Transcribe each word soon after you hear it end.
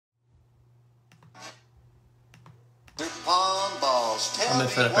Boss, tell me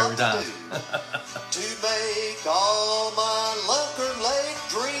what to do to make all my Lunker Lake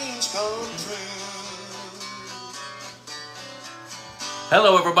dreams come true.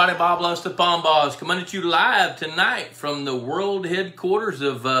 Hello everybody, Bob Lusk, the Pond Boss, coming at you live tonight from the world headquarters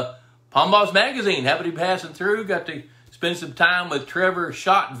of Pond Boss Magazine. Happy to be passing through. Got to spend some time with Trevor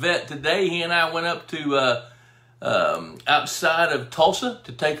Shot Vet today. He and I went up to outside of Tulsa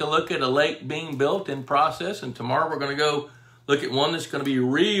to take a look at a lake being built in process, and tomorrow we're going to go look at one that's going to be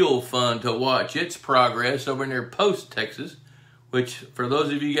real fun to watch its progress over near Post, Texas, which for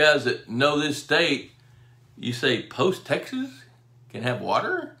those of you guys that know this state, you say Post, Texas can have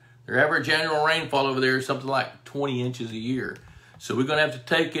water? Their average annual rainfall over there is something like 20 inches a year. So we're going to have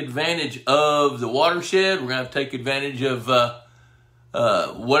to take advantage of the watershed. We're going to have to take advantage of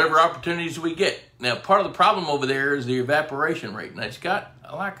whatever opportunities we get. Now, part of the problem over there is the evaporation rate. Now, it's got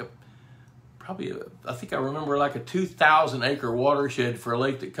like I think I remember like a 2,000 acre watershed for a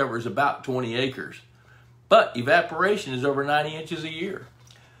lake that covers about 20 acres. But evaporation is over 90 inches a year.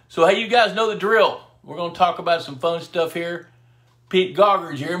 So, hey, you guys know the drill. We're going to talk about some fun stuff here. Pete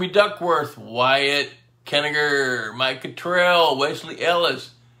Gogger, Jeremy Duckworth, Wyatt Kenninger, Mike Cottrell, Wesley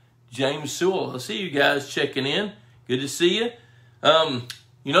Ellis, James Sewell. I see you guys checking in. Good to see you.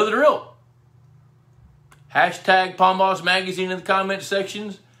 You know the drill. Hashtag Pond Boss Magazine in the comment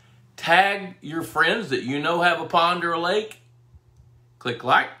sections. Tag your friends that you know have a pond or a lake. Click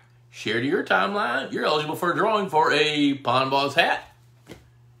like. Share to your timeline. You're eligible for a drawing for a Pond Boss hat.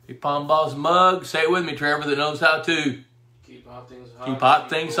 A Pond Boss mug. Say it with me, Trevor, that knows how to keep hot things hot. Keep hot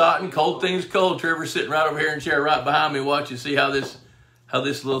things hot and cold things cold. Trevor's sitting right over here in the chair right behind me watching, see how this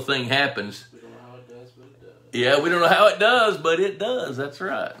little thing happens. We don't know how it does, but it does. Yeah, we don't know how it does, but it does. That's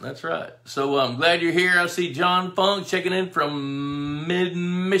right. That's right. So I'm glad you're here. I see John Funk checking in from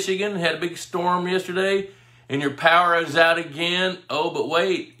mid-Michigan. Had a big storm yesterday, and your power is out again. Oh, but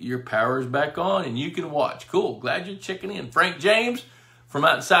wait, your power is back on, and you can watch. Cool. Glad you're checking in. Frank James from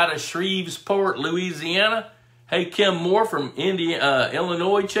outside of Shreveport, Louisiana. Hey, Kim Moore from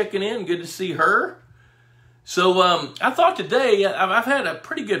Illinois checking in. Good to see her. So I thought today, I've had a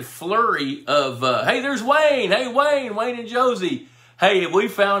pretty good flurry of, hey, there's Wayne. Hey, Wayne and Josie. Hey, we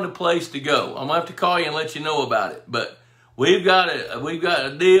found a place to go. I'm going to have to call you and let you know about it. But we've got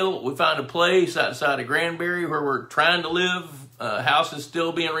a deal. We found a place outside of Granbury where we're trying to live. House is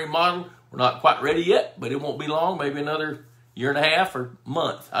still being remodeled. We're not quite ready yet, but it won't be long. Maybe another year and a half or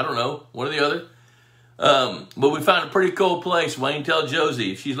month. I don't know. One or the other. But we found a pretty cool place. Wayne, tell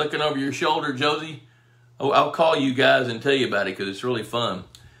Josie. If she's looking over your shoulder, Josie, I'll call you guys and tell you about it because it's really fun.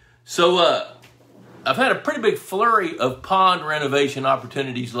 So I've had a pretty big flurry of pond renovation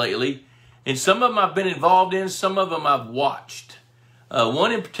opportunities lately. And some of them I've been involved in. Some of them I've watched.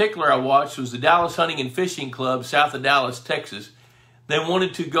 One in particular I watched was the Dallas Hunting and Fishing Club south of Dallas, Texas. They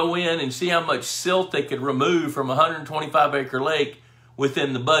wanted to go in and see how much silt they could remove from a 125-acre lake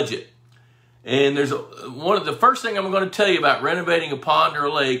within the budget. And there's one of the first thing I'm going to tell you about renovating a pond or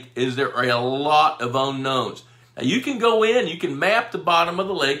a lake is there are a lot of unknowns. Now you can go in, you can map the bottom of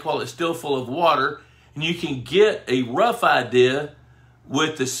the lake while it's still full of water, and you can get a rough idea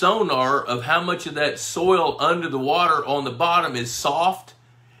with the sonar of how much of that soil under the water on the bottom is soft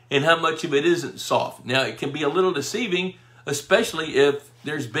and how much of it isn't soft. Now it can be a little deceiving, especially if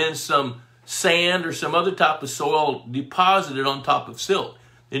there's been some sand or some other type of soil deposited on top of silt.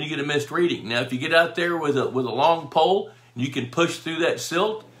 Then you get a missed reading. Now, if you get out there with a long pole and you can push through that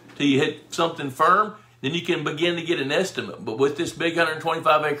silt till you hit something firm, then you can begin to get an estimate. But with this big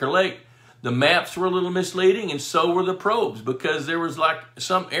 125-acre lake, the maps were a little misleading, and so were the probes, because there was like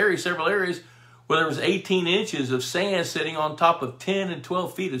several areas where there was 18 inches of sand sitting on top of 10 and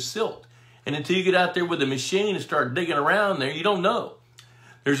 12 feet of silt. And until you get out there with a machine and start digging around there, you don't know.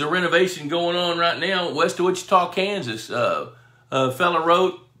 There's a renovation going on right now west of Wichita, Kansas. A fella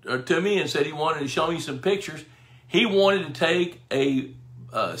wrote to me and said he wanted to show me some pictures. He wanted to take a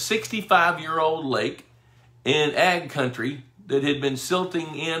 65-year-old lake in ag country that had been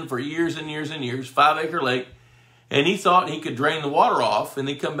silting in for years and years and years, 5-acre lake, and he thought he could drain the water off and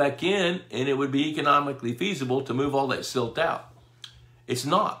then come back in and it would be economically feasible to move all that silt out. It's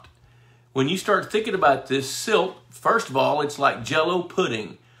not. When you start thinking about this silt, first of all, it's like Jell-O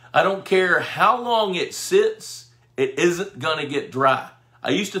pudding. I don't care how long it sits, it isn't going to get dry. I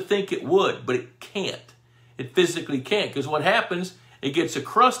used to think it would, but it can't. It physically can't, because what happens, it gets a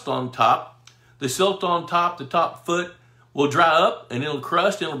crust on top. The silt on top, the top foot, will dry up, and it'll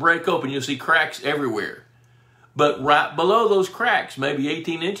crust, and it'll break open. You'll see cracks everywhere. But right below those cracks, maybe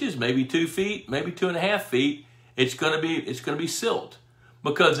 18 inches, maybe 2 feet, maybe 2.5 feet, it's going to be silt,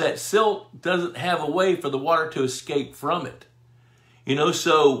 because that silt doesn't have a way for the water to escape from it. You know,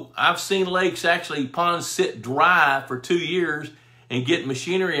 so I've seen lakes, actually ponds sit dry for 2 years and get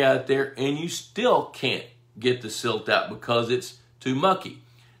machinery out there, and you still can't get the silt out because it's too mucky.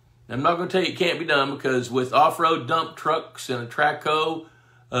 I'm not going to tell you it can't be done, because with off-road dump trucks and a track hoe,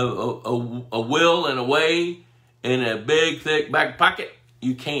 a wheel and a weigh, and a big, thick back pocket,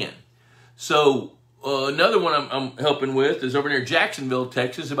 you can. So another one I'm helping with is over near Jacksonville,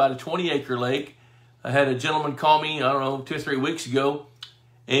 Texas, about a 20-acre lake. I had a gentleman call me, I don't know, 2 or 3 weeks ago,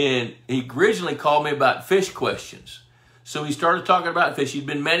 and he originally called me about fish questions. So he started talking about fish. He'd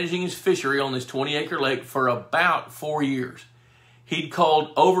been managing his fishery on this 20-acre lake for about 4 years. He'd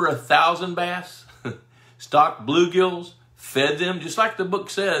called over 1,000 bass, stocked bluegills, fed them, just like the book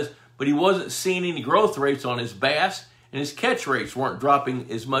says, but he wasn't seeing any growth rates on his bass, and his catch rates weren't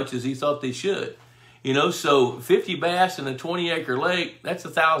dropping as much as he thought they should. You know, so 50 bass in a 20-acre lake, that's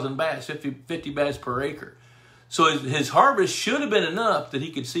 1,000 bass, 50 bass per acre. So his harvest should have been enough that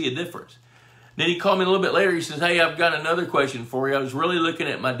he could see a difference. Then he called me a little bit later. He says, hey, I've got another question for you. I was really looking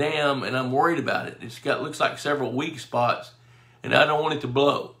at my dam, and I'm worried about it. Looks like several weak spots, and I don't want it to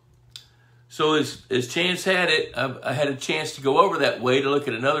blow. So as chance had it, I had a chance to go over that way to look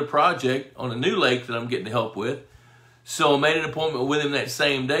at another project on a new lake that I'm getting help with. So I made an appointment with him that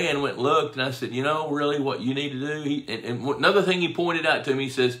same day and went and looked, and I said, you know, really what you need to do. And another thing he pointed out to me, he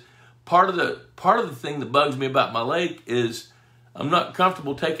says, part of the thing that bugs me about my lake is I'm not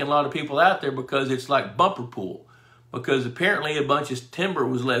comfortable taking a lot of people out there because it's like bumper pool. Because apparently a bunch of timber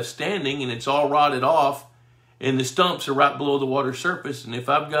was left standing and it's all rotted off, and the stumps are right below the water surface. And if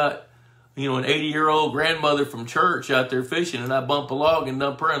I've got, you know, an 80-year-old grandmother from church out there fishing and I bump a log and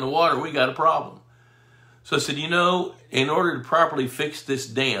dump her in the water, we got a problem. So I said, you know, in order to properly fix this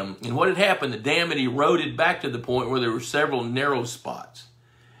dam, and what had happened, the dam had eroded back to the point where there were several narrow spots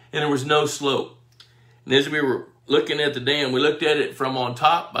and there was no slope. And as we were looking at the dam, we looked at it from on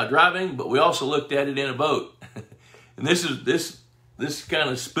top by driving, but we also looked at it in a boat. And this kind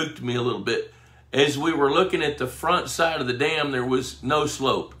of spooked me a little bit. As we were looking at the front side of the dam, there was no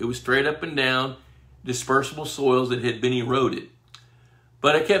slope. It was straight up and down, dispersible soils that had been eroded.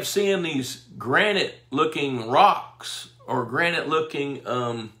 But I kept seeing these granite-looking rocks or granite-looking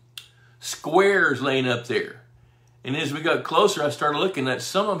squares laying up there. And as we got closer, I started looking at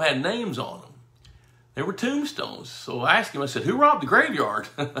some of them had names on them. They were tombstones. So I asked him, I said, who robbed the graveyard?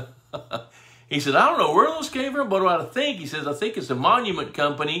 He said, I don't know where those came from, but what I think, he says, I think it's a monument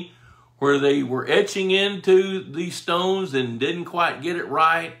company where they were etching into these stones and didn't quite get it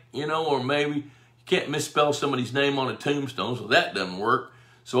right, you know, or maybe you can't misspell somebody's name on a tombstone, so that doesn't work.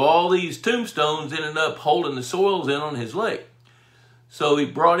 So all these tombstones ended up holding the soils in on his lake. So he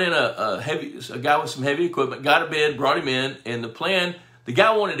brought in a guy with some heavy equipment, got a bed, brought him in, and the plan, the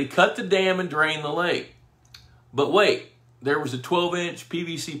guy wanted to cut the dam and drain the lake. But wait, there was a 12-inch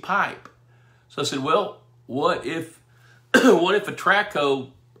PVC pipe. So I said, well, what if a track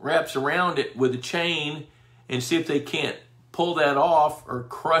hoe wraps around it with a chain and see if they can't pull that off or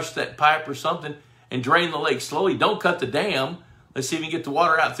crush that pipe or something and drain the lake slowly. Don't cut the dam. Let's see if you can get the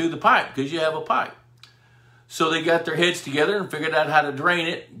water out through the pipe because you have a pipe. So they got their heads together and figured out how to drain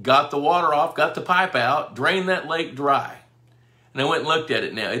it, got the water off, got the pipe out, drained that lake dry. And I went and looked at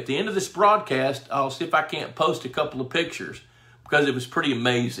it now. At the end of this broadcast, I'll see if I can't post a couple of pictures because it was pretty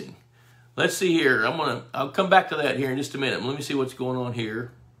amazing. Let's see here. I'll come back to that here in just a minute. Let me see what's going on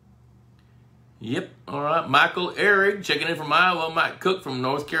here. Yep. All right. Michael Eric checking in from Iowa. Mike Cook from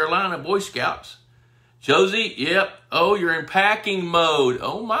North Carolina, Boy Scouts. Josie, yep. Oh, you're in packing mode.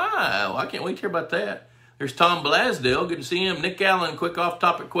 Oh, my. Oh, I can't wait to hear about that. There's Tom Blasdale. Good to see him. Nick Allen, quick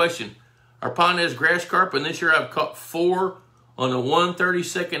off-topic question. Our pond has grass carp, and this year I've caught 4 on a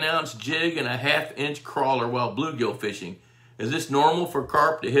 1/32 jig and a 1/2-inch crawler while bluegill fishing. Is this normal for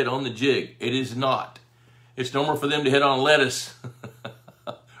carp to hit on the jig? It is not. It's normal for them to hit on lettuce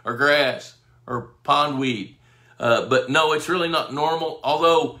or grass or pondweed. But no, it's really not normal.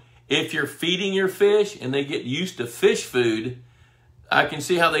 Although, if you're feeding your fish and they get used to fish food, I can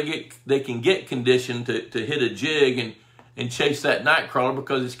see how they can get conditioned to hit a jig and chase that night crawler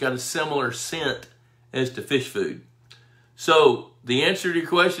because it's got a similar scent as to fish food. So the answer to your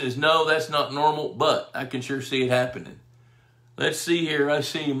question is no, that's not normal, but I can sure see it happening. Let's see here. I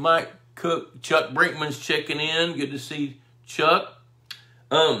see Mike Cook, Chuck Brinkman's checking in. Good to see Chuck.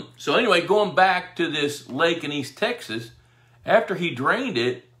 So anyway, going back to this lake in East Texas, after he drained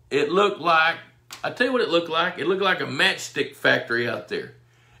it, it looked like, I tell you what it looked like. It looked like a matchstick factory out there.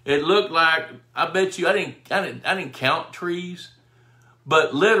 It looked like, I bet you, I didn't count trees,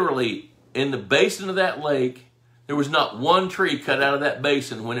 but literally in the basin of that lake, there was not one tree cut out of that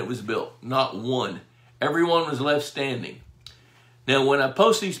basin when it was built. Not one. Everyone was left standing. Now, when I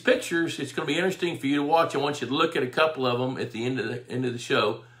post these pictures, it's going to be interesting for you to watch. I want you to look at a couple of them at the end of the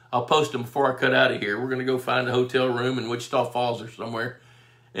show. I'll post them before I cut out of here. We're going to go find a hotel room in Wichita Falls or somewhere.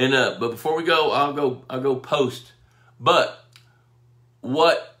 And but before we go, I'll go post. But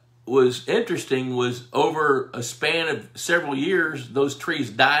what was interesting was over a span of several years, those trees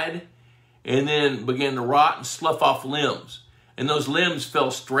died and then began to rot and slough off limbs. And those limbs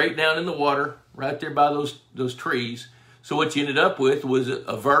fell straight down in the water right there by those trees. So what you ended up with was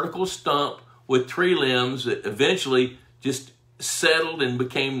a vertical stump with tree limbs that eventually just settled and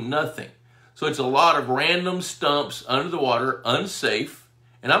became nothing. So it's a lot of random stumps under the water, unsafe.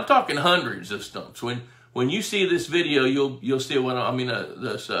 And I'm talking hundreds of stumps. When you see this video, you'll see what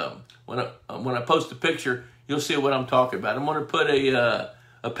when I post the picture, you'll see what I'm talking about. I'm going to put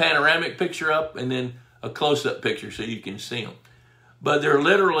a panoramic picture up and then a close-up picture so you can see them. But there are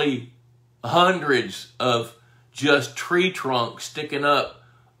literally hundreds of just tree trunks sticking up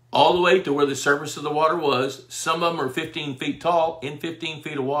all the way to where the surface of the water was. Some of them are 15 feet tall in 15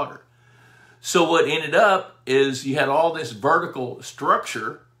 feet of water. So what ended up is you had all this vertical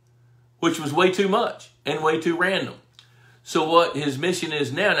structure, which was way too much and way too random. So what his mission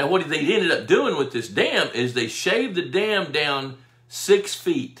is now what they ended up doing with this dam is they shaved the dam down 6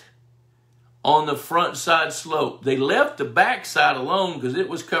 feet on the front side slope. They left the back side alone because it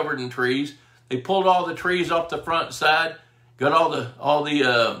was covered in trees. They pulled all the trees off the front side, got all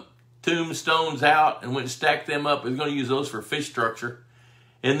the tombstones out and went and stacked them up. We're going to use those for fish structure.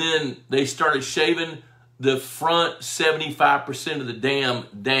 And then they started shaving the front 75% of the dam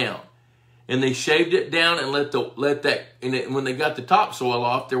down. And they shaved it down and when they got the topsoil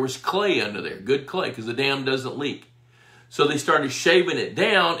off, there was clay under there, good clay, because the dam doesn't leak. So they started shaving it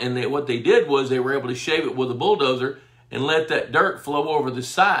down, and what they did was they were able to shave it with a bulldozer and let that dirt flow over the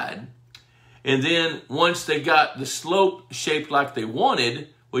side. And then once they got the slope shaped like they wanted,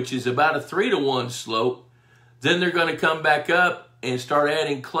 which is about a 3-to-1 slope, then they're going to come back up and start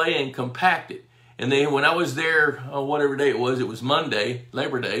adding clay and compact it. And when I was there, whatever day it was Monday,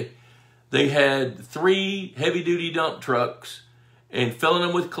 Labor Day, they had 3 heavy-duty dump trucks and filling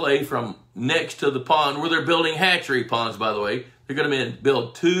them with clay from next to the pond where they're building hatchery ponds, by the way. They're going to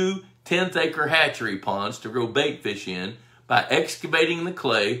build 2 10th-acre hatchery ponds to grow bait fish in by excavating the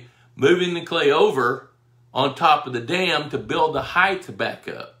clay, moving the clay over on top of the dam to build the height back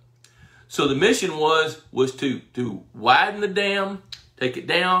up. So the mission was to widen the dam, take it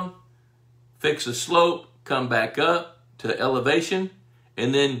down, fix the slope, come back up to elevation,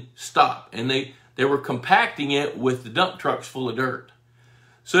 and then stop. And they were compacting it with the dump trucks full of dirt.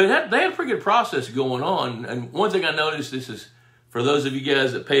 So they had a pretty good process going on. And one thing I noticed, this is for those of you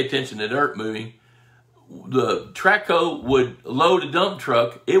guys that pay attention to dirt moving, the trackhoe would load a dump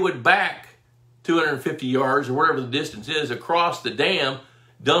truck. It would back 250 yards or whatever the distance is across the dam,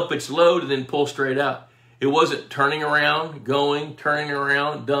 dump its load, and then pull straight out. It wasn't turning around, going, turning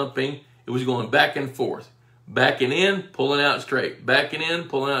around, dumping. It was going back and forth. Backing in, pulling out straight. Backing in,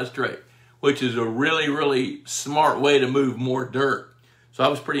 pulling out straight. Which is a really, really smart way to move more dirt. So I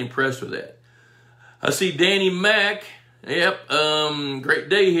was pretty impressed with that. I see Danny Mack. Yep, great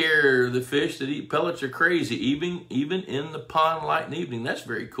day here. The fish that eat pellets are crazy, even in the pond light and evening. That's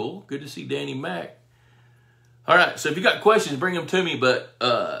very cool. Good to see Danny Mack. All right, so if you got questions, bring them to me. But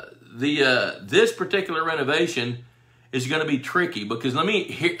this particular renovation is going to be tricky because I'm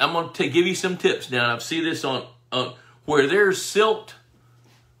going to give you some tips now. I've seen this on where there's silt.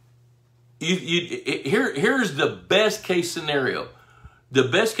 Here's the best case scenario. The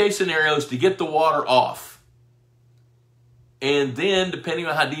best case scenario is to get the water off. And then, depending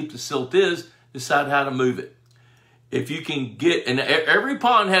on how deep the silt is, decide how to move it. If you can and every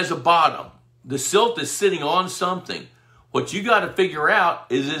pond has a bottom. The silt is sitting on something. What you got to figure out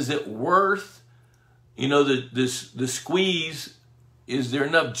is it worth, the squeeze? Is there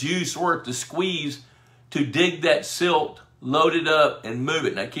enough juice worth the squeeze to dig that silt, load it up, and move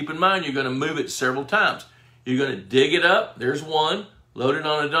it? Now, keep in mind, you're going to move it several times. You're going to dig it up. There's 1. Load it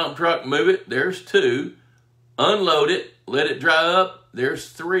on a dump truck, move it. There's 2. Unload it, let it dry up. There's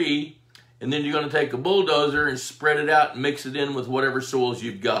 3. And then you're going to take a bulldozer and spread it out and mix it in with whatever soils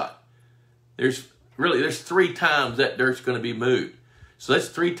you've got. There's 3 times that dirt's going to be moved. So that's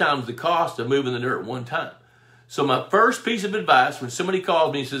 3 times the cost of moving the dirt 1 time. So my first piece of advice, when somebody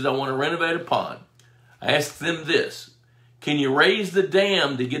calls me and says, I want to renovate a pond, I ask them this: can you raise the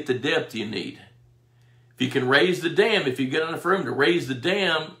dam to get the depth you need? If you can raise the dam, if you get enough room to raise the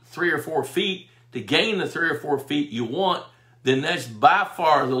dam 3 or 4 feet to gain the 3 or 4 feet you want, then that's by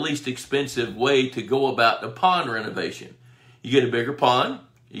far the least expensive way to go about the pond renovation. You get a bigger pond,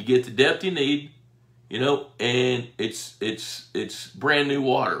 you get the depth you need, you know, and it's brand new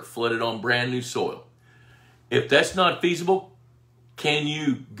water flooded on brand new soil. If that's not feasible, can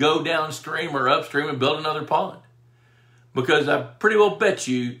you go downstream or upstream and build another pond? Because I pretty well bet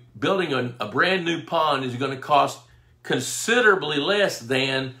you building a brand new pond is going to cost considerably less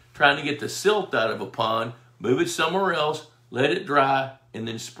than trying to get the silt out of a pond, move it somewhere else, let it dry, and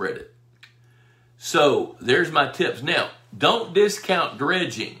then spread it. So there's my tips. Now, don't discount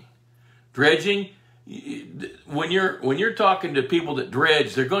dredging. Dredging, when you're talking to people that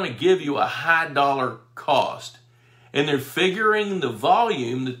dredge, they're going to give you a high dollar cost, and they're figuring the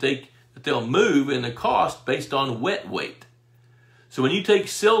volume that they'll move and the cost based on wet weight. So when you take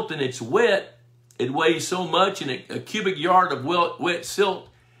silt and it's wet, it weighs so much, and a cubic yard of wet silt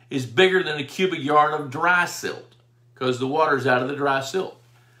is bigger than a cubic yard of dry silt because the water's out of the dry silt.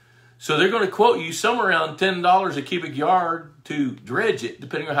 So they're going to quote you somewhere around $10 a cubic yard to dredge it,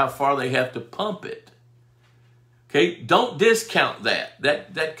 depending on how far they have to pump it. Okay, don't discount that.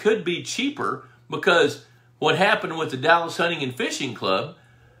 That could be cheaper, because what happened with the Dallas Hunting and Fishing Club,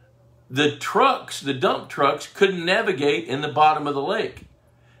 the dump trucks couldn't navigate in the bottom of the lake.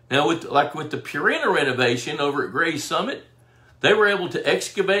 Now, with the Purina renovation over at Gray's Summit, they were able to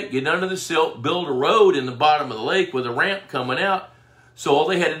excavate, get under the silt, build a road in the bottom of the lake with a ramp coming out. So all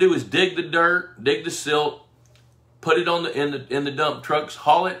they had to do was dig the dirt, dig the silt, put it in the dump trucks,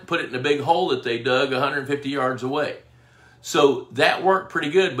 haul it, put it in a big hole that they dug 150 yards away. So that worked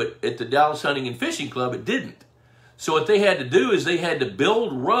pretty good, but at the Dallas Hunting and Fishing Club, it didn't. So what they had to do is they had to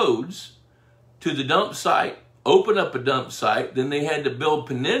build roads to the dump site, open up a dump site, then they had to build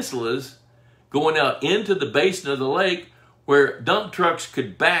peninsulas going out into the basin of the lake where dump trucks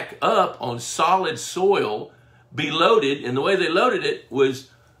could back up on solid soil, be loaded, and the way they loaded it was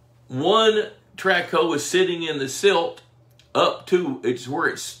one track hoe was sitting in the silt up to its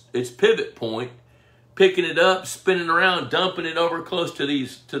pivot point, picking it up, spinning around, dumping it over close to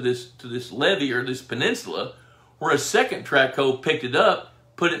this levee or this peninsula, where a second track hoe picked it up,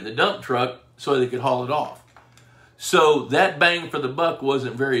 put it in the dump truck so they could haul it off. So that bang for the buck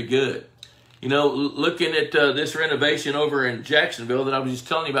wasn't very good. You know, looking at this renovation over in Jacksonville that I was just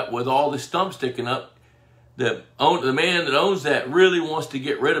telling you about with all the stumps sticking up, the man that owns that really wants to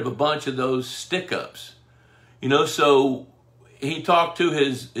get rid of a bunch of those stick-ups. You know, so he talked to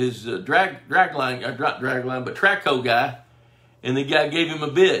his track hoe guy, and the guy gave him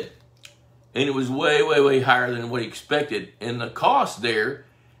a bid. And it was way, way, way higher than what he expected. And the cost there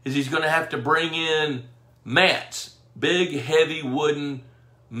is he's going to have to bring in mats, big, heavy wooden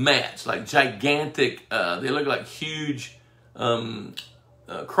mats, like gigantic, they look like huge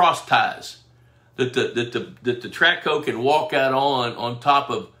cross ties that the track hoe can walk out on top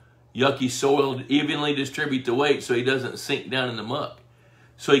of yucky soil to evenly distribute the weight so he doesn't sink down in the muck,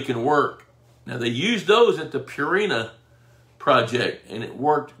 so he can work. Now, they used those at the Purina project, and it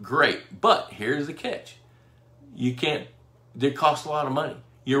worked great. But here's the catch. They cost a lot of money.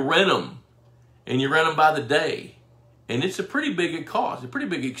 You rent them, and you rent them by the day. And it's a pretty big cost, a pretty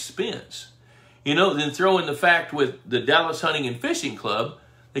big expense. You know, then throw in the fact with the Dallas Hunting and Fishing Club,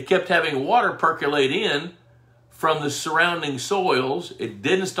 they kept having water percolate in from the surrounding soils. It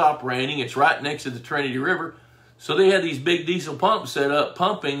didn't stop raining. It's right next to the Trinity River. So they had these big diesel pumps set up,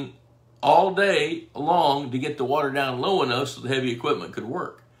 pumping all day long to get the water down low enough so the heavy equipment could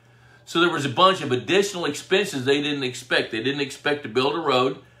work. So there was a bunch of additional expenses they didn't expect. They didn't expect to build a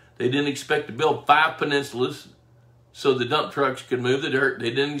road. They didn't expect to build 5 peninsulas so the dump trucks could move the dirt. They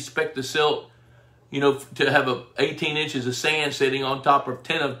didn't expect the silt, you know, to have 18 inches of sand sitting on top of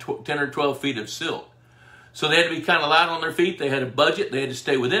 10 or 12 feet of silt. So they had to be kind of light on their feet. They had a budget. They had to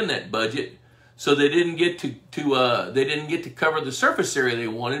stay within that budget. So they didn't get to cover the surface area they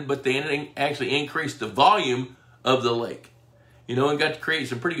wanted, but they actually increased the volume of the lake, you know, and got to create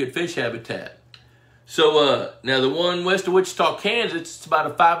some pretty good fish habitat. So now the one west of Wichita, Kansas, it's about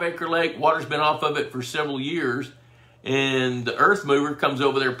a 5-acre lake. Water's been off of it for several years. And the earth mover comes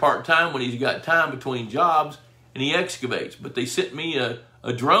over there part-time when he's got time between jobs, and he excavates. But they sent me a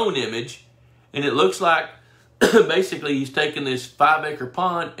drone image, and it looks like basically he's taken this 5-acre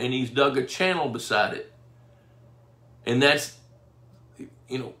pond and he's dug a channel beside it. And that's,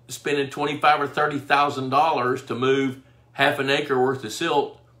 you know, spending $25,000 or $30,000 to move half an acre worth of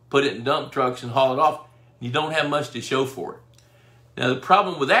silt, put it in dump trucks and haul it off. You don't have much to show for it. Now, the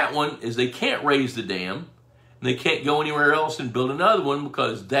problem with that one is they can't raise the dam. And they can't go anywhere else and build another one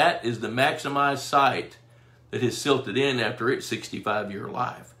because that is the maximized site that has silted in after its 65-year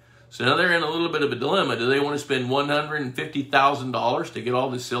life. So now they're in a little bit of a dilemma. Do they want to spend $150,000 to get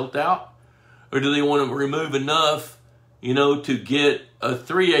all the silt out? Or do they want to remove enough, you know, to get a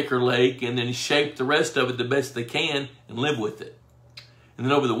 3-acre lake and then shape the rest of it the best they can and live with it. And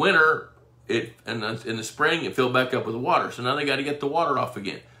then over the winter, in the spring, it filled back up with water. So now they got to get the water off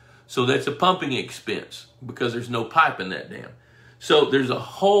again. So that's a pumping expense because there's no pipe in that dam. So there's a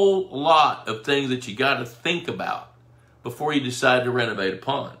whole lot of things that you got to think about before you decide to renovate a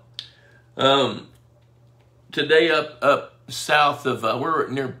pond. Today up south of, we're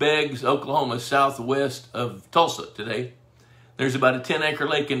near Beggs, Oklahoma, southwest of Tulsa today. There's about a 10-acre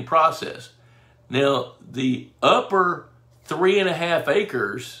lake in process. Now, the upper 3.5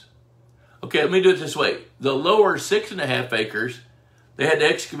 acres, okay, let me do it this way. The lower 6.5 acres, they had to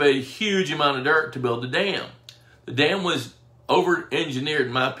excavate a huge amount of dirt to build the dam. The dam was over-engineered,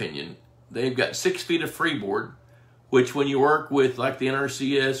 in my opinion. They've got 6 feet of freeboard, which when you work with like the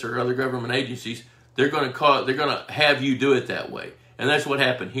NRCS or other government agencies, they're going to have you do it that way. And that's what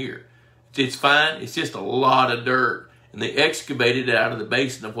happened here. It's fine. It's just a lot of dirt. And they excavated it out of the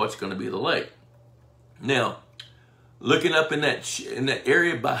basin of what's going to be the lake. Now, looking up in that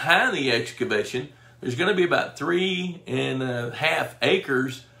area behind the excavation, there's going to be about 3.5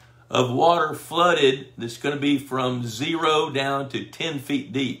 acres of water flooded that's going to be from 0 down to 10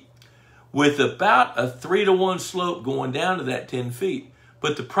 feet deep, with about a 3-to-1 slope going down to that 10 feet.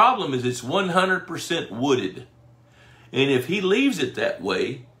 But the problem is it's 100% wooded. And if he leaves it that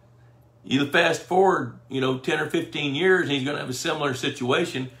way, you fast forward, 10 or 15 years, and he's going to have a similar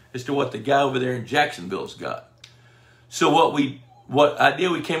situation as to what the guy over there in Jacksonville's got. So what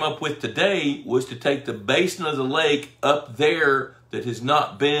idea we came up with today was to take the basin of the lake up there that has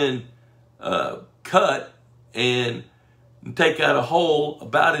not been cut and take out a hole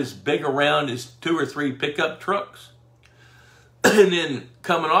about as big around as 2 or 3 pickup trucks. And then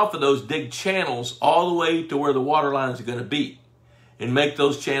coming off of those, dig channels all the way to where the water lines are going to be. And make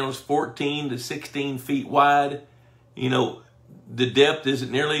those channels 14 to 16 feet wide. The depth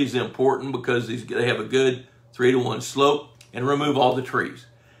isn't nearly as important because they have a good 3-to-1 slope, and remove all the trees.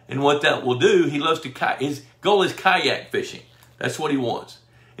 And what that will do, he loves to, his goal is kayak fishing. That's what he wants.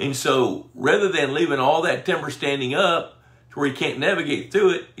 And so rather than leaving all that timber standing up to where he can't navigate through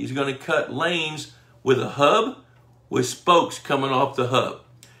it, he's going to cut lanes with a hub with spokes coming off the hub.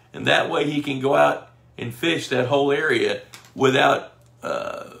 And that way he can go out and fish that whole area without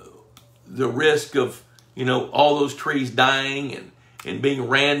the risk of, all those trees dying and being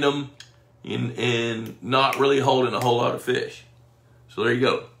random and not really holding a whole lot of fish. So there you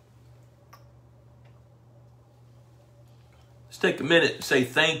go. Let's take a minute and say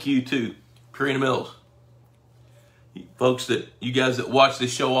thank you to Purina Mills. Folks, you guys that watch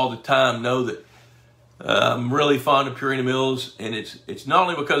this show all the time know that I'm really fond of Purina Mills, and it's not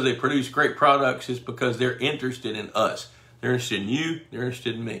only because they produce great products, it's because they're interested in us. They're interested in you, they're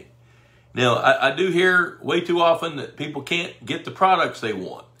interested in me. Now, I do hear way too often that people can't get the products they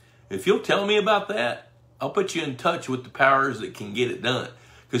want. If you'll tell me about that, I'll put you in touch with the powers that can get it done.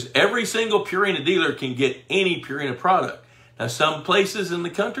 Because every single Purina dealer can get any Purina product. Now, some places in the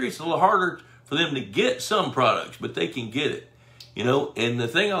country, it's a little harder for them to get some products, but they can get it. And the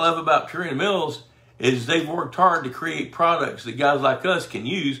thing I love about Purina Mills is they've worked hard to create products that guys like us can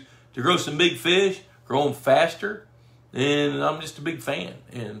use to grow some big fish, grow them faster, and I'm just a big fan.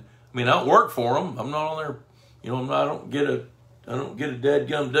 And I don't work for them. I'm not on their, I don't get a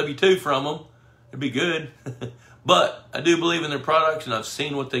dadgum W-2 from them. It'd be good. But I do believe in their products, and I've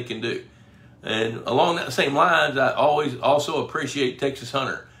seen what they can do. And along that same lines, I always also appreciate Texas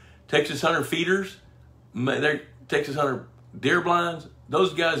Hunter. Texas Hunter feeders, they're Texas Hunter deer blinds,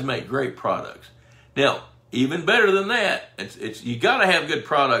 those guys make great products. Now, even better than that, you got to have good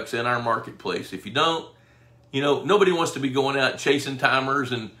products in our marketplace. If you don't, nobody wants to be going out chasing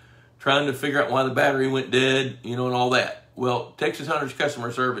timers and trying to figure out why the battery went dead, and all that. Well, Texas Hunter's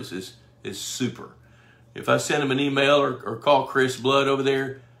customer service is super. If I send him an email or call Chris Blood over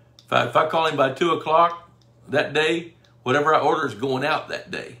there, if I call him by 2 o'clock that day, whatever I order is going out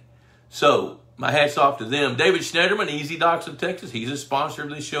that day. So my hat's off to them. David Schneiderman, Easy Docks of Texas, he's a sponsor of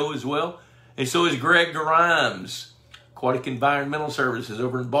this show as well. And so is Greg Grimes, Aquatic Environmental Services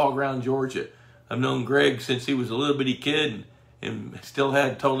over in Ball Ground, Georgia. I've known Greg since he was a little bitty kid and still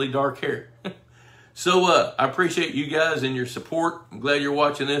had totally dark hair. So I appreciate you guys and your support. I'm glad you're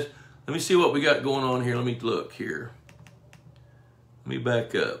watching this. Let me see what we got going on here. Let me look here. Let me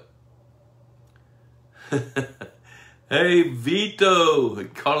back up. Hey, Vito,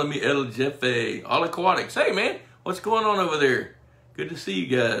 calling me El Jefe. All Aquatics. Hey, man, what's going on over there? Good to see you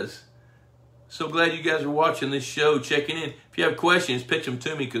guys. So glad you guys are watching this show, checking in. If you have questions, pitch them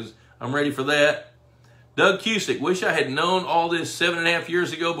to me because I'm ready for that. Doug Cusick, wish I had known all this 7.5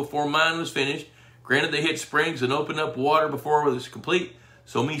 years ago before mine was finished. Granted, they hit springs and opened up water before it was complete,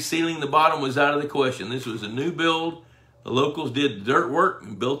 so me sealing the bottom was out of the question. This was a new build. The locals did the dirt work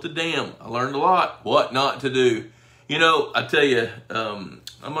and built the dam. I learned a lot, what not to do. You know, I tell you, I'm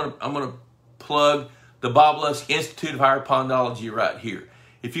gonna plug the Bob Lusk Institute of Higher Pondology right here.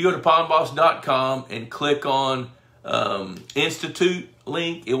 If you go to pondboss.com and click on Institute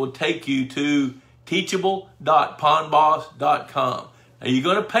link, it will take you to teachable.pondboss.com. Now you're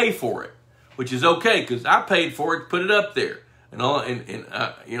going to pay for it, which is okay because I paid for it, put it up there, and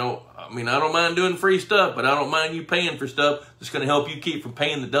you know, I mean, I don't mind doing free stuff, but I don't mind you paying for stuff that's going to help you keep from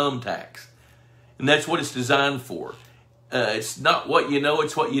paying the dumb tax, and that's what it's designed for. It's not what you know;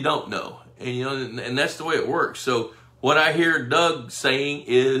 it's what you don't know, and you know, and that's the way it works. So what I hear Doug saying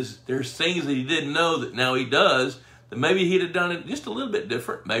is there's things that he didn't know that now he does, that maybe he'd have done it just a little bit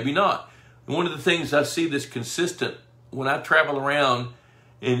different, maybe not. And one of the things I see that's consistent when I travel around,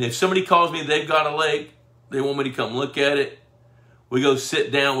 and if somebody calls me, they've got a lake, they want me to come look at it, we go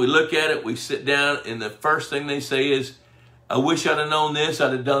sit down, we look at it, we sit down, and the first thing they say is, I wish I'd have known this,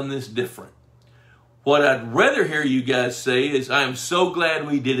 I'd have done this different. What I'd rather hear you guys say is, I am so glad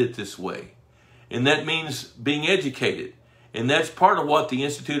we did it this way. And that means being educated. And that's part of what the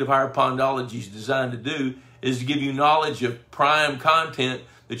Institute of Higher Pondology is designed to do, is to give you knowledge of prime content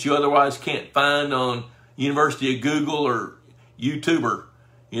that you otherwise can't find on University of Google or YouTuber.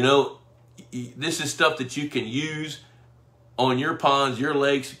 You know, this is stuff that you can use on your ponds, your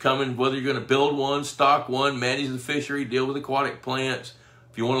lakes, coming, whether you're going to build one, stock one, manage the fishery, deal with aquatic plants.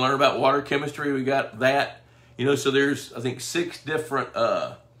 If you want to learn about water chemistry, we got that. You know, so there's, I think, 6 different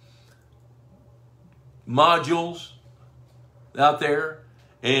modules out there,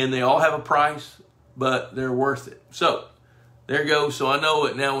 and they all have a price, but they're worth it. So there you go. So I know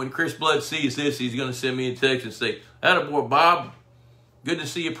it now. When Chris Blood sees this, he's going to send me a text and say, "Attaboy, Bob, good to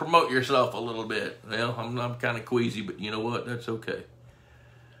see you promote yourself a little bit." Well, I'm kind of queasy, but you know what? That's okay.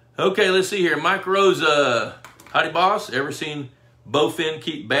 Okay, let's see here. Mike Rose, howdy, boss. Ever seen bowfin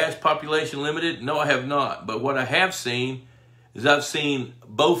keep bass population limited? No, I have not. But what I have seen is I've seen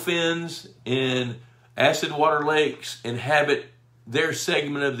bowfins in acid water lakes inhabit their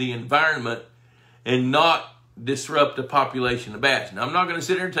segment of the environment and not disrupt the population of bass. Now, I'm not going to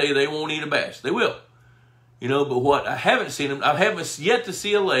sit here and tell you they won't eat a bass. They will. You know, but what I haven't seen them, I haven't yet to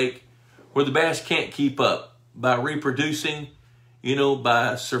see a lake where the bass can't keep up by reproducing, you know,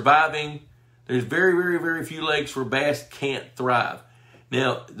 by surviving. There's very, very, very few lakes where bass can't thrive.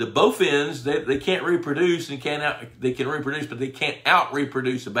 Now, the bowfins, they can't reproduce and they can reproduce, but they can't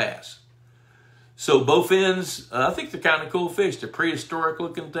out-reproduce a bass. So bowfins, I think they're kind of cool fish. They're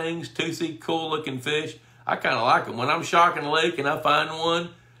prehistoric-looking things, toothy, cool-looking fish. I kind of like them. When I'm shocking a lake and I find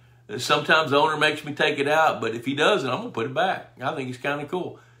one, sometimes the owner makes me take it out, but if he doesn't, I'm going to put it back. I think it's kind of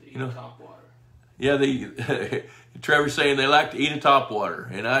cool. You know, top water. Yeah, Trevor's saying they like to eat a topwater,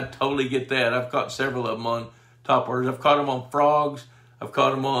 and I totally get that. I've caught several of them on topwaters. I've caught them on frogs. I've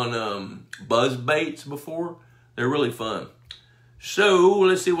caught them on buzz baits before. They're really fun. So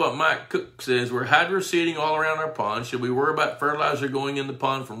let's see what Mike Cook says. We're hydroseeding all around our pond. Should we worry about fertilizer going in the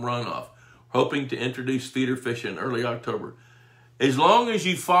pond from runoff? Hoping to introduce feeder fish in early October. As long as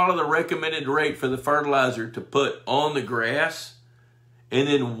you follow the recommended rate for the fertilizer to put on the grass, and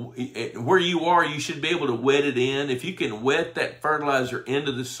then where you are, you should be able to wet it in. If you can wet that fertilizer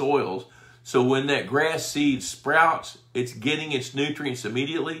into the soils, so when that grass seed sprouts, it's getting its nutrients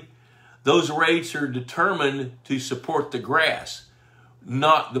immediately. Those rates are determined to support the grass,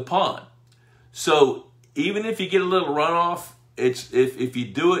 not the pond. So even if you get a little runoff, if you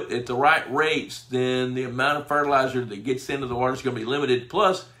do it at the right rates, then the amount of fertilizer that gets into the water is going to be limited.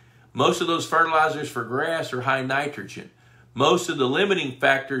 Plus, most of those fertilizers for grass are high nitrogen. Most of the limiting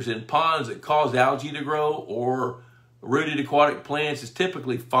factors in ponds that cause algae to grow or rooted aquatic plants is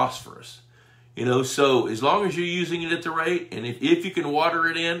typically phosphorus. You know, so as long as you're using it at the rate, and if you can water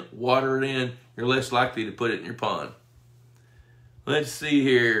it in, you're less likely to put it in your pond. Let's see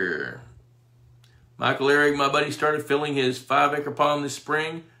here. Michael Eric, my buddy, started filling his 5-acre pond this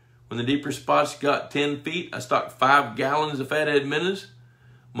spring. When the deeper spots got 10 feet, I stocked 5 gallons of fathead minnows.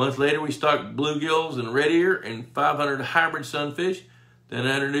 A month later, we stocked bluegills and red ear and 500 hybrid sunfish. Then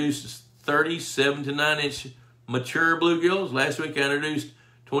I introduced 30 7 to 9 inch mature bluegills. Last week, I introduced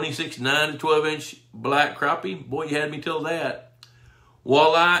 26 9 to 12 inch black crappie. Boy, you had me till that.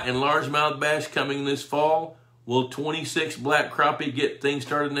 Walleye and largemouth bass coming this fall. Will 26 black crappie get things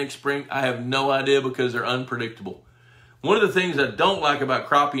started next spring? I have no idea because they're unpredictable. One of the things I don't like about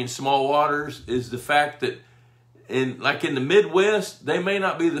crappie in small waters is the fact that in the Midwest, they may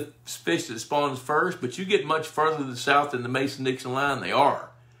not be the fish that spawns first, but you get much further to the south than the Mason-Dixon line, they are.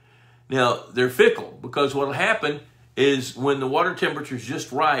 Now, they're fickle because what will happen is when the water temperature is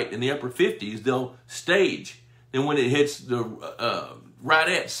just right in the upper 50s, they'll stage. Then when it hits the right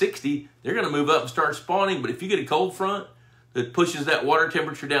at 60, they're going to move up and start spawning. But if you get a cold front that pushes that water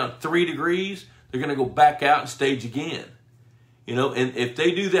temperature down 3 degrees, they're going to go back out and stage again. You know, and if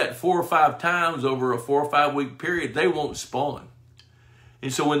they do that 4 or 5 times over a 4 or 5 week period, they won't spawn.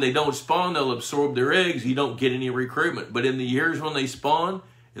 And so when they don't spawn, they'll absorb their eggs. You don't get any recruitment. But in the years when they spawn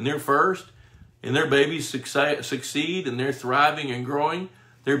and they're first and their babies succeed and they're thriving and growing,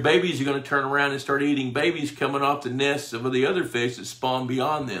 their babies are going to turn around and start eating babies coming off the nests of the other fish that spawn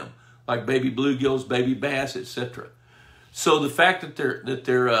beyond them, like baby bluegills, baby bass, etc. So the fact that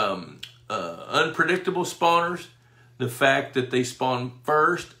they're unpredictable spawners, the fact that they spawn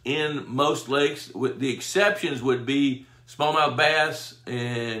first in most lakes, with the exceptions would be smallmouth bass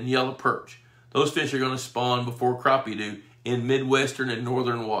and yellow perch. Those fish are going to spawn before crappie do in midwestern and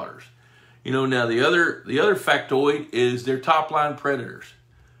northern waters. You know, now the other factoid is they're top line predators.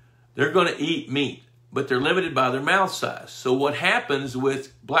 They're going to eat meat, but they're limited by their mouth size. So what happens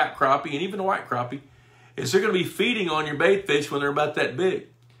with black crappie and even white crappie is they're going to be feeding on your bait fish when they're about that big.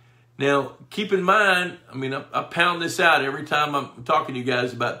 Now, keep in mind, I mean, I pound this out every time I'm talking to you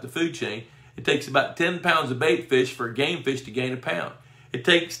guys about the food chain. It takes about 10 pounds of bait fish for a game fish to gain a pound. It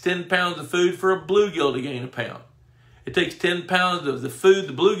takes 10 pounds of food for a bluegill to gain a pound. It takes 10 pounds of the food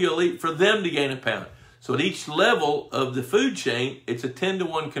the bluegill eat for them to gain a pound. So at each level of the food chain, it's a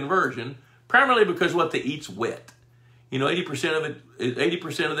 10-to-1 conversion, primarily because what they eat's wet. You know, 80%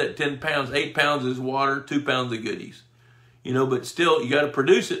 of that 10 pounds, 8 pounds is water, 2 pounds of goodies. You know, but still, you got to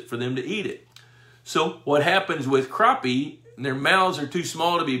produce it for them to eat it. So what happens with crappie, their mouths are too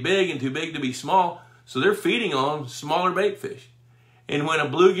small to be big and too big to be small, so they're feeding on smaller bait fish. And when a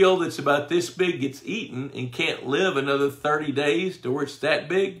bluegill that's about this big gets eaten and can't live another 30 days to where it's that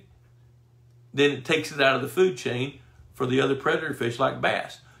big, then it takes it out of the food chain for the other predator fish like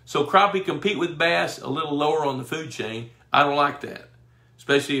bass. So crappie compete with bass a little lower on the food chain. I don't like that,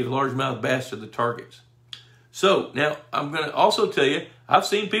 especially if largemouth bass are the targets. So now I'm going to also tell you, I've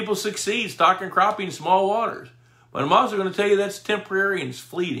seen people succeed stocking crappie in small waters. But I'm also going to tell you that's temporary and it's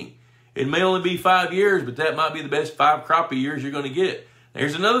fleeting. It may only be 5 years, but that might be the best 5 crappie years you're going to get.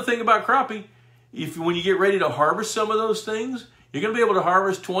 There's another thing about crappie. When you get ready to harvest some of those things, you're going to be able to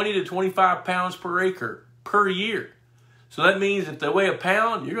harvest 20 to 25 pounds per acre per year. So that means if they weigh a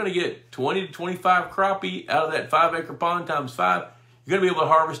pound, you're going to get 20 to 25 crappie out of that 5-acre pond times 5. You're going to be able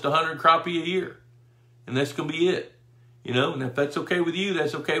to harvest 100 crappie a year. And that's going to be it. You know, and if that's okay with you,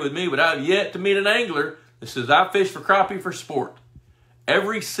 that's okay with me. But I've yet to meet an angler that says, I fish for crappie for sport.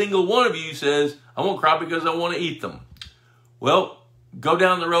 Every single one of you says, I want crappie because I want to eat them. Well, go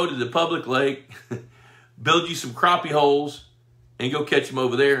down the road to the public lake, build you some crappie holes, and go catch them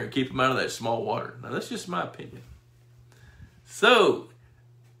over there and keep them out of that small water. Now, that's just my opinion. So,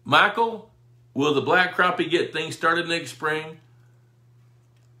 Michael, will the black crappie get things started next spring?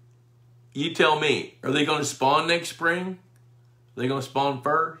 You tell me. Are they going to spawn next spring? Are they going to spawn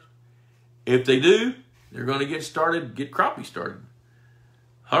first? If they do, they're going to get crappie started.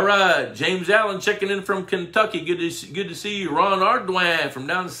 All right, James Allen checking in from Kentucky. Good to see you. Ron Ardwine from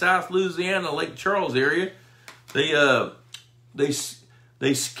down in South Louisiana, Lake Charles area. They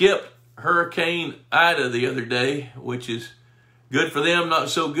skipped Hurricane Ida the other day, which is good for them, not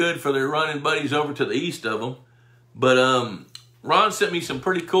so good for their running buddies over to the east of them. But Ron sent me some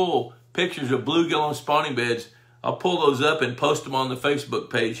pretty cool pictures of bluegill on spawning beds. I'll pull those up and post them on the Facebook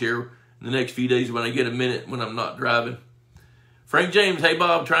page here in the next few days when I get a minute when I'm not driving. Frank James, hey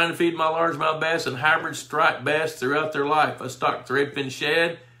Bob, trying to feed my largemouth bass and hybrid striped bass throughout their life. I stock threadfin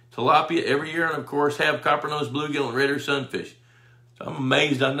shad, tilapia every year, and of course have copper-nosed bluegill and red-ear sunfish. So I'm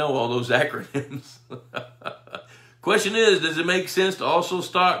amazed I know all those acronyms. Question is, does it make sense to also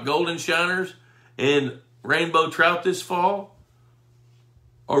stock golden shiners and rainbow trout this fall?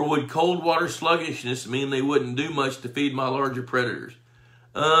 Or would cold water sluggishness mean they wouldn't do much to feed my larger predators?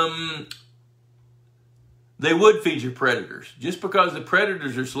 They would feed your predators. Just because the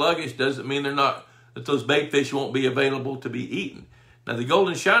predators are sluggish doesn't mean that those bait fish won't be available to be eaten. Now, the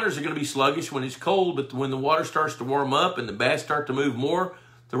golden shiners are going to be sluggish when it's cold, but when the water starts to warm up and the bass start to move more,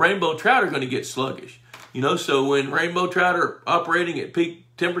 the rainbow trout are going to get sluggish. You know, so when rainbow trout are operating at peak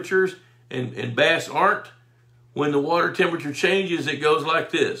temperatures and bass aren't, when the water temperature changes, it goes like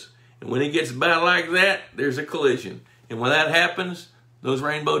this. And when it gets about like that, there's a collision. And when that happens, those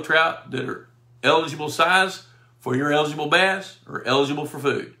rainbow trout that are eligible size for your eligible bass are eligible for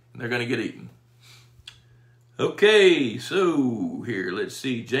food. They're going to get eaten. Okay, so here, let's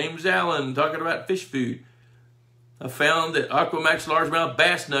see. James Allen talking about fish food. found that Aquamax largemouth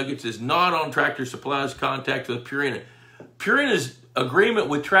bass nuggets is not on Tractor Supply's contact with Purina. Purina's agreement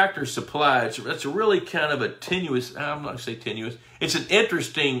with Tractor Supply, that's a really kind of a tenuous, I'm not going to say tenuous, it's an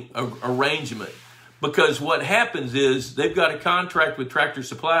interesting arrangement, because what happens is they've got a contract with Tractor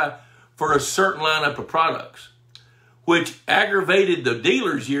Supply for a certain lineup of products, which aggravated the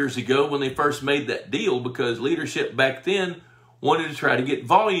dealers years ago when they first made that deal, because leadership back then wanted to try to get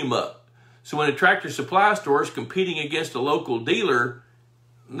volume up. So when a Tractor Supply store is competing against a local dealer,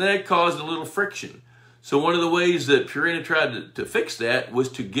 that caused a little friction. So one of the ways that Purina tried to fix that was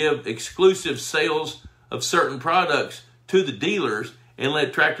to give exclusive sales of certain products to the dealers and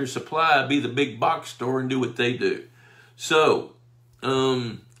let Tractor Supply be the big box store and do what they do. So,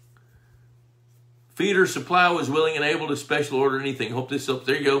 Feeder Supply was willing and able to special order anything. Hope this helps.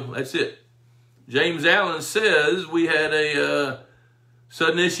 There you go. That's it. James Allen says we had a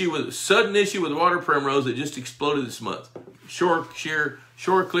sudden issue with water primrose that just exploded this month. Shore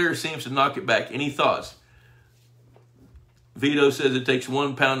Clear seems to knock it back. Any thoughts? Vito says it takes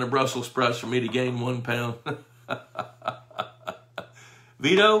 1 pound of Brussels sprouts for me to gain 1 pound.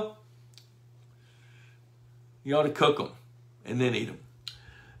 Vito, you ought to cook them and then eat them.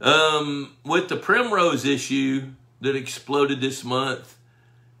 With the primrose issue that exploded this month,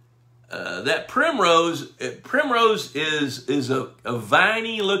 that primrose is a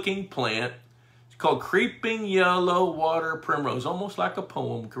viney looking plant. It's called creeping yellow water primrose, almost like a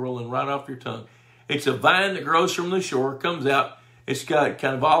poem rolling right off your tongue. It's a vine that grows from the shore, comes out. It's got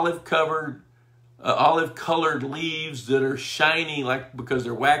kind of olive colored leaves that are shiny, like because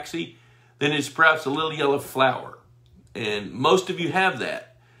they're waxy. Then it sprouts a little yellow flower, and most of you have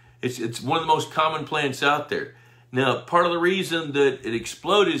that. It's one of the most common plants out there. Now, part of the reason that it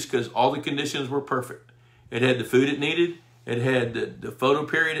exploded is because all the conditions were perfect. It had the food it needed. It had the photo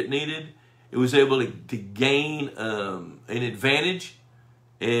period it needed. It was able to gain an advantage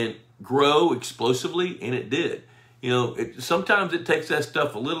and grow explosively, and it did. You know, sometimes it takes that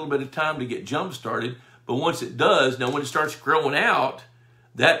stuff a little bit of time to get jump started, but once it does, now when it starts growing out,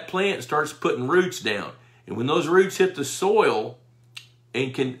 that plant starts putting roots down. And when those roots hit the soil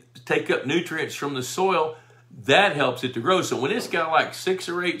and can take up nutrients from the soil, that helps it to grow. So when it's got like 6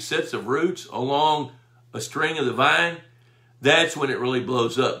 or 8 sets of roots along a string of the vine, that's when it really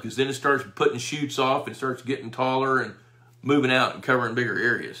blows up, because then it starts putting shoots off and starts getting taller and moving out and covering bigger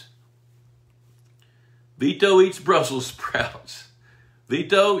areas. Vito eats Brussels sprouts.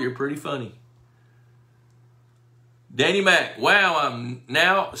 Vito, you're pretty funny. Danny Mac, wow, I'm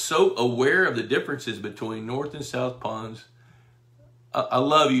now so aware of the differences between North and South ponds. I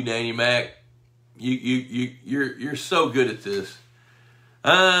love you, Danny Mac. You're so good at this.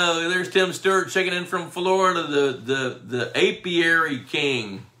 There's Tim Stewart checking in from Florida, the apiary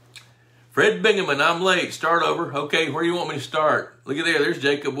king. Fred Bingaman, I'm late. Start over. Okay, where do you want me to start? Look at there. There's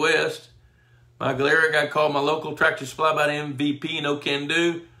Jacob West. Michael Eric, I called my local Tractor Supply about MVP, no can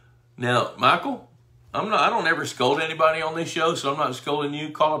do. Now, Michael, I don't ever scold anybody on this show, so I'm not scolding you.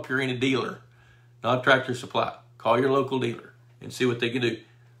 Call a Purina dealer, not Tractor Supply. Call your local dealer and see what they can do.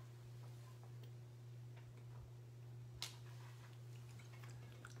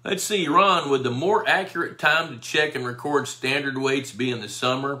 Let's see, Ron, would the more accurate time to check and record standard weights be in the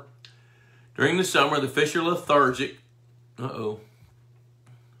summer? During the summer, the fish are lethargic. Uh-oh.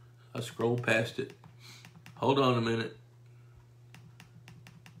 I scrolled past it. Hold on a minute.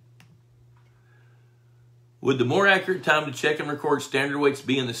 Would the more accurate time to check and record standard weights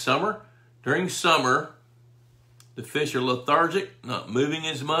be in the summer? During summer, the fish are lethargic, not moving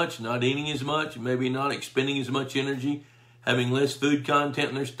as much, not eating as much, maybe not expending as much energy, having less food content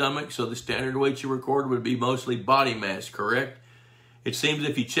in their stomach, so the standard weights you record would be mostly body mass, correct? It seems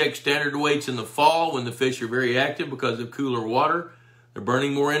if you check standard weights in the fall when the fish are very active because of cooler water, they're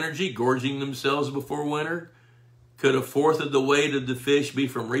burning more energy, gorging themselves before winter. Could 1/4 of the weight of the fish be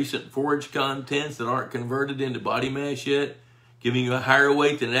from recent forage contents that aren't converted into body mass yet, giving you a higher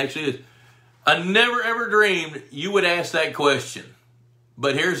weight than it actually is? I never ever dreamed you would ask that question,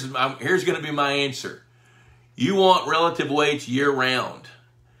 but here's going to be my answer. You want relative weights year-round.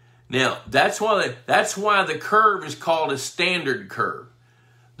 Now, that's why the curve is called a standard curve.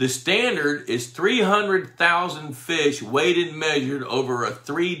 The standard is 300,000 fish weighed and measured over a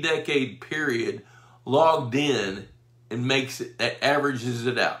 3-decade period, logged in, and averages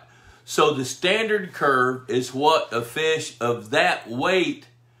it out. So the standard curve is what a fish of that weight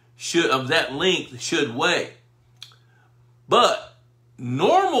of that length should weigh. But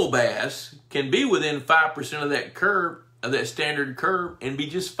normal bass can be within 5% of that curve, of that standard curve, and be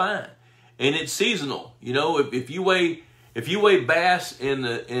just fine. And it's seasonal. You know, if you weigh If you weigh bass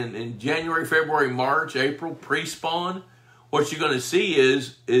in January, February, March, April, pre-spawn, what you're going to see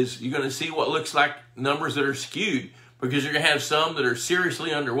is you're going to see what looks like numbers that are skewed, because you're going to have some that are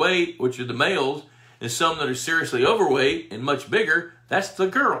seriously underweight, which are the males, and some that are seriously overweight and much bigger. That's the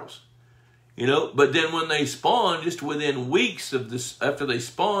girls. But then when they spawn, just within weeks of this, after they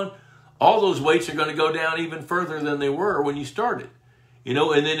spawn, all those weights are going to go down even further than they were when you started. And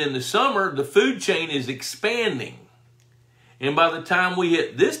then in the summer, the food chain is expanding. And by the time we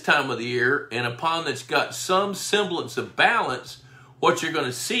hit this time of the year, in a pond that's got some semblance of balance, what you're going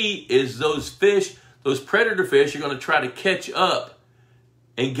to see is those fish, those predator fish, are going to try to catch up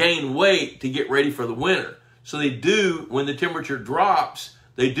and gain weight to get ready for the winter. So they do, when the temperature drops,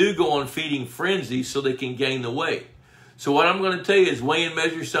 they do go on feeding frenzy so they can gain the weight. So what I'm going to tell you is weigh and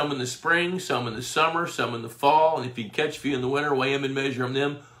measure some in the spring, some in the summer, some in the fall. And if you catch a few in the winter, weigh them and measure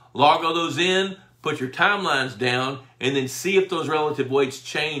them. Log all those in, put your timelines down, and then see if those relative weights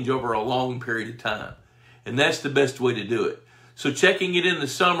change over a long period of time. And that's the best way to do it. So checking it in the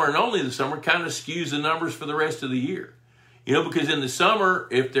summer and only the summer kind of skews the numbers for the rest of the year. Because in the summer,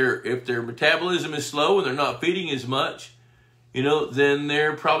 if their metabolism is slow and they're not feeding as much, then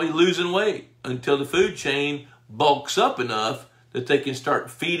they're probably losing weight until the food chain bulks up enough that they can start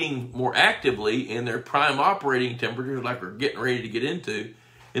feeding more actively in their prime operating temperatures, like we're getting ready to get into,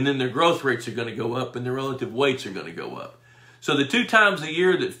 and then their growth rates are going to go up and their relative weights are going to go up. So the 2 times a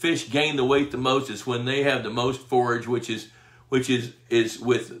year that fish gain the weight the most is when they have the most forage, which is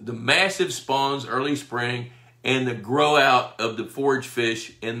with the massive spawns early spring and the grow out of the forage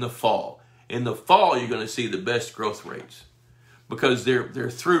fish in the fall. In the fall, you're going to see the best growth rates, because they're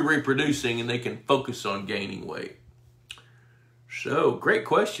through reproducing and they can focus on gaining weight. So, great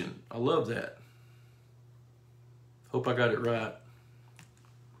question. I love that. Hope I got it right.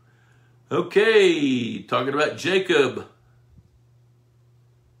 Okay, talking about Jacob.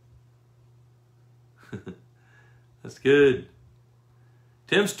 That's good.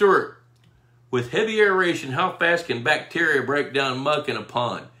 Tim Stewart. With heavy aeration, how fast can bacteria break down muck in a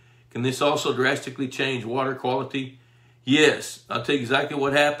pond? Can this also drastically change water quality? Yes, I'll tell you exactly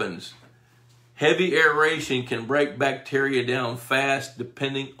what happens. Heavy aeration can break bacteria down fast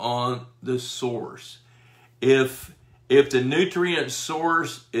depending on the source. If the nutrient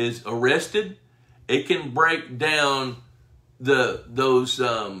source is arrested, it can break down the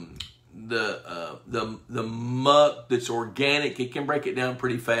muck that's organic. It can break it down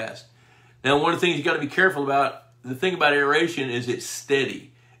pretty fast. Now, one of the things you got to be careful about, the thing about aeration is it's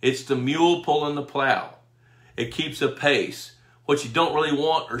steady. It's the mule pulling the plow. It keeps a pace. What you don't really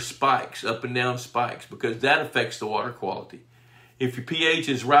want are spikes, up and down spikes, because that affects the water quality. If your pH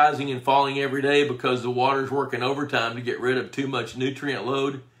is rising and falling every day because the water's working overtime to get rid of too much nutrient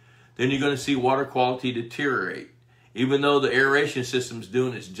load, then you're going to see water quality deteriorate, even though the aeration system's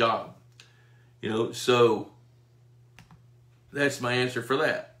doing its job. So that's my answer for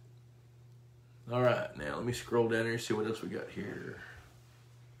that. All right, now let me scroll down here and see what else we got here.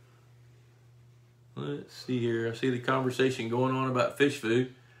 Let's see here. I see the conversation going on about fish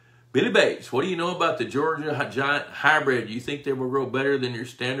food. Billy Bates, what do you know about the Georgia Giant hybrid? Do you think they will grow better than your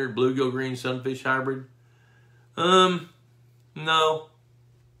standard bluegill green sunfish hybrid? No.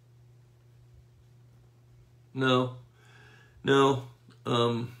 Now,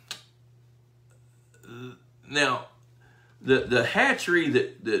 the hatchery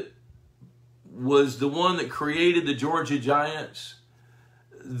that was the one that created the Georgia Giants,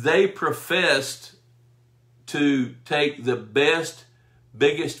 they professed to take the best,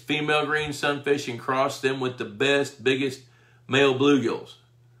 biggest female green sunfish and cross them with the best, biggest male bluegills.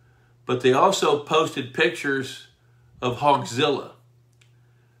 But they also posted pictures of Hogzilla,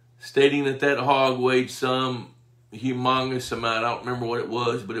 stating that hog weighed some humongous amount. I don't remember what it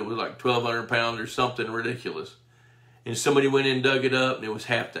was, but it was like 1,200 pounds or something ridiculous. And somebody went in and dug it up, and it was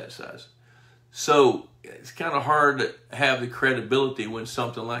half that size. So it's kind of hard to have the credibility when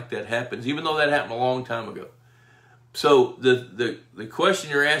something like that happens, even though that happened a long time ago. So the question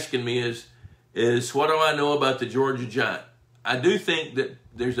you're asking me is what do I know about the Georgia Giant? I do think that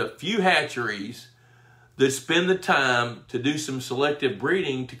there's a few hatcheries that spend the time to do some selective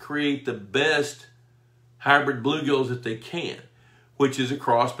breeding to create the best hybrid bluegills that they can, which is a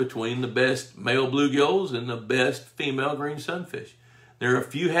cross between the best male bluegills and the best female green sunfish. There are a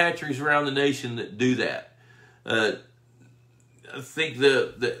few hatcheries around the nation that do that. I think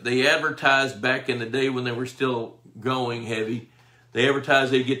they advertised back in the day when they were still going heavy, they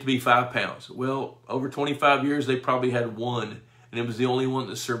advertised they'd get to be 5 pounds. Well, over 25 years, they probably had one, and it was the only one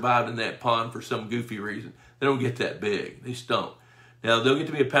that survived in that pond for some goofy reason. They don't get that big. They just don't. Now, they'll get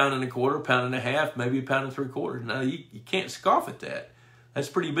to be 1.25 pounds, 1.5 pounds, maybe 1.75 pounds. Now, you can't scoff at that. That's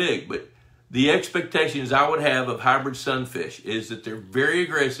pretty big. But the expectations I would have of hybrid sunfish is that they're very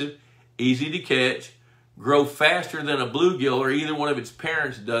aggressive, easy to catch, grow faster than a bluegill or either one of its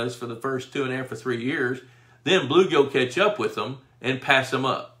parents does for the first 2.5 or 3 years. Then bluegill catch up with them and pass them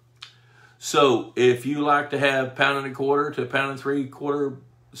up. So if you like to have 1.25 to 1.75 pounds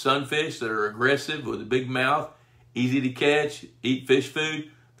sunfish that are aggressive with a big mouth, easy to catch, eat fish food,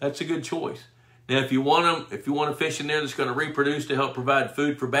 that's a good choice. Now, if you want a fish in there that's going to reproduce to help provide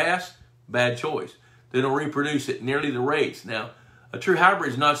food for bass, bad choice. They don't reproduce at nearly the rates. Now, a true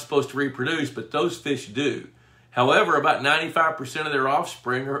hybrid is not supposed to reproduce, but those fish do. However, about 95% of their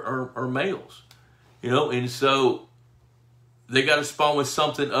offspring are males, and so they got to spawn with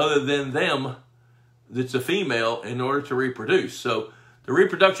something other than them that's a female in order to reproduce. So the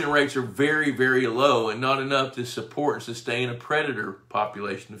reproduction rates are very, very low and not enough to support and sustain a predator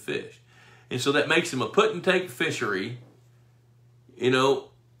population of fish. And so that makes them a put-and-take fishery,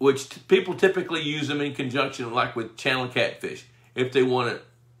 which people typically use them in conjunction like with channel catfish if they want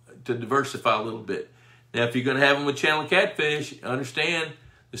to diversify a little bit. Now, if you're going to have them with channel catfish, understand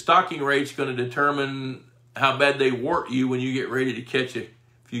the stocking rate's going to determine how bad they wart you when you get ready to catch a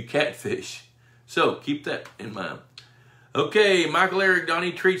few catfish. So keep that in mind. Okay, Michael Eric,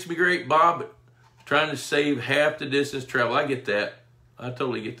 Donnie treats me great. Bob, trying to save half the distance travel. I get that. I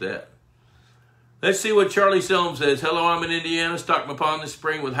totally get that. Let's see what Charlie Selm says. Hello, I'm in Indiana. Stocked my pond this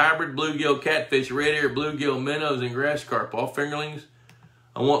spring with hybrid bluegill, catfish, red ear, bluegill, minnows, and grass carp, all fingerlings.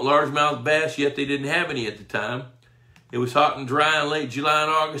 I want largemouth bass, yet they didn't have any at the time. It was hot and dry in late July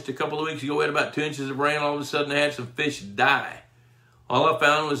and August. A couple of weeks ago, we had about 2 inches of rain. All of a sudden, I had some fish die. All I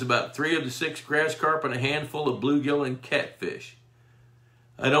found was about 3 of the 6 grass carp and a handful of bluegill and catfish.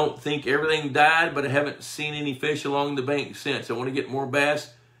 I don't think everything died, but I haven't seen any fish along the bank since. I want to get more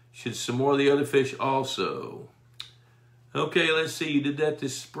bass. Should some more of the other fish also. Okay, let's see. You did that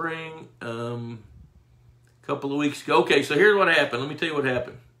this spring. A couple of weeks ago. Okay, so here's what happened. Let me tell you what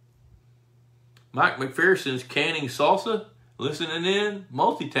happened. Mike McPherson's canning salsa, listening in,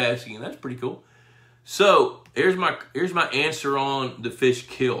 multitasking. That's pretty cool. So here's my answer on the fish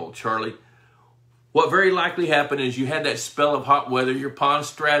kill, Charlie. What very likely happened is you had that spell of hot weather. Your pond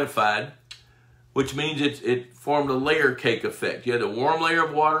stratified, which means it formed a layer cake effect. You had a warm layer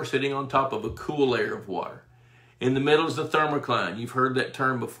of water sitting on top of a cool layer of water. In the middle is the thermocline. You've heard that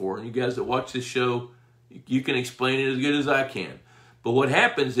term before. And you guys that watch this show, you can explain it as good as I can. But what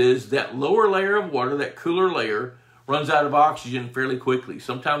happens is that lower layer of water, that cooler layer, runs out of oxygen fairly quickly,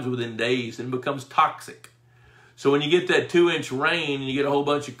 sometimes within days, and becomes toxic. So when you get that 2-inch rain and you get a whole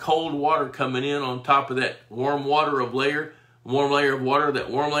bunch of cold water coming in on top of that warm layer of water, that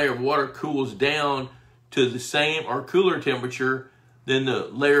warm layer of water cools down to the same or cooler temperature than the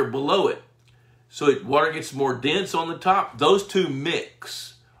layer below it. So water gets more dense on the top. Those two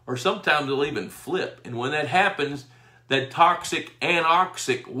mix, or sometimes they'll even flip. And when that happens, that toxic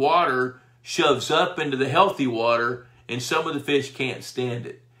anoxic water shoves up into the healthy water, and some of the fish can't stand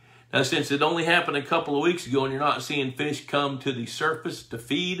it. Now, since it only happened a couple of weeks ago and you're not seeing fish come to the surface to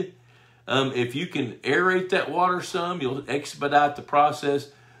feed, if you can aerate that water some, you'll expedite the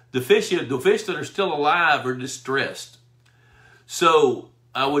process. The fish that are still alive are distressed. So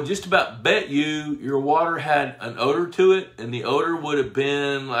I would just about bet your water had an odor to it, and the odor would have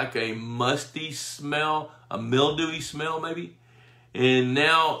been like a musty smell, a mildewy smell maybe. And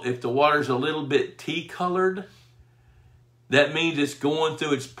now if the water's a little bit tea-colored, that means it's going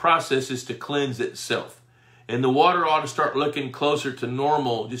through its processes to cleanse itself. And the water ought to start looking closer to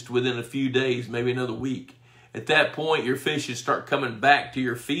normal just within a few days, maybe another week. At that point, your fish should start coming back to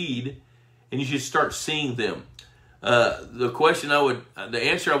your feed, and you should start seeing them. The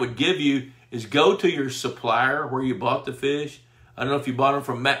answer I would give you is go to your supplier where you bought the fish. I don't know if you bought them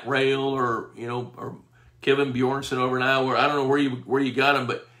from Matt Rail or Kevin Bjornson over in Iowa. I don't know where you got them,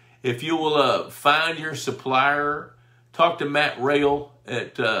 but if you will find your supplier, talk to Matt Rail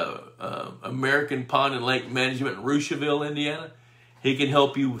at American Pond and Lake Management in Rushville, Indiana. He can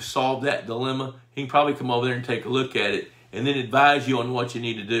help you solve that dilemma. He can probably come over there and take a look at it and then advise you on what you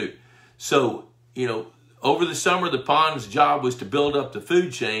need to do. So, over the summer, the pond's job was to build up the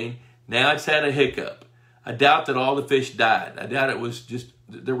food chain. Now it's had a hiccup. I doubt that all the fish died. I doubt it was just,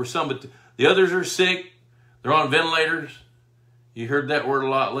 there were some, but the others are sick. They're on ventilators. You heard that word a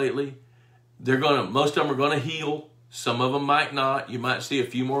lot lately. Most of them are going to heal. Some of them might not. You might see a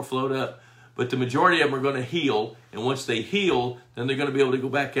few more float up. But the majority of them are going to heal. And once they heal, then they're going to be able to go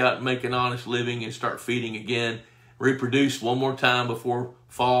back out and make an honest living and start feeding again. Reproduce one more time before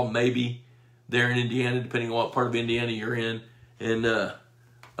fall, maybe, there in Indiana, depending on what part of Indiana you're in. And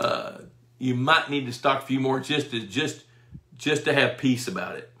you might need to stock a few more just to have peace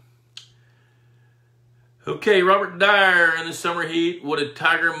about it. Okay, Robert Dyer, in the summer heat, would a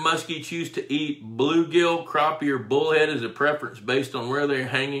tiger muskie choose to eat bluegill, crappie, or bullhead as a preference based on where they're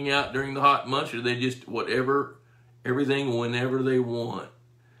hanging out during the hot months, or do they just everything whenever they want?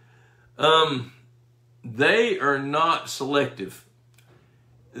 They are not selective.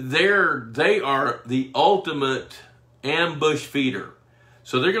 They are the ultimate ambush feeder.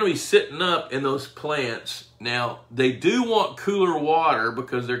 So they're going to be sitting up in those plants. Now, they do want cooler water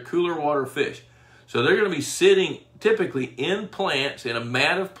because they're cooler water fish. So they're going to be sitting typically in plants, in a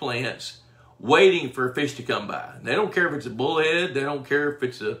mat of plants, waiting for a fish to come by. They don't care if it's a bullhead. They don't care if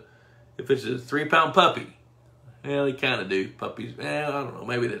it's a 3-pound puppy. Well, they kind of do. Puppies, I don't know.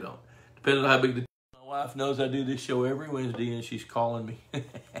 Maybe they don't. Depending on how big my wife knows I do this show every Wednesday, and she's calling me.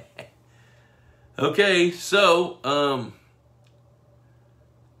 Okay, so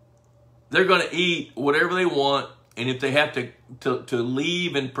they're going to eat whatever they want. And if they have to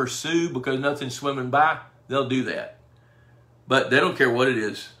leave and pursue because nothing's swimming by, they'll do that. But they don't care what it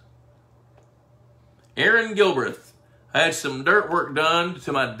is. Aaron Gilbreth. I had some dirt work done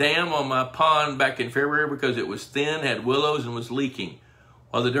to my dam on my pond back in February because it was thin, had willows, and was leaking.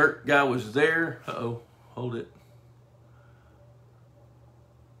 While the dirt guy was there, hold it.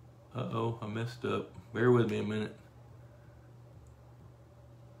 I messed up. Bear with me a minute.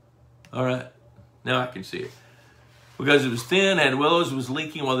 All right, now I can see it. Because it was thin, had willows, was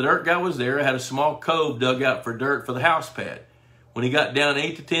leaking. While the dirt guy was there, I had a small cove dug out for dirt for the house pad. When he got down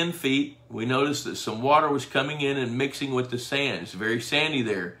 8 to 10 feet, we noticed that some water was coming in and mixing with the sand. It's very sandy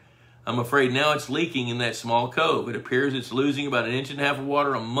there. I'm afraid now it's leaking in that small cove. It appears it's losing about 1.5 inches of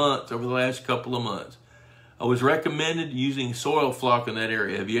water a month over the last couple of months. I was recommended using soil flock in that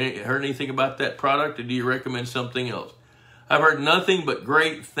area. Have you heard anything about that product, or do you recommend something else? I've heard nothing but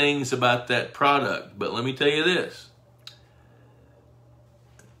great things about that product, but let me tell you this.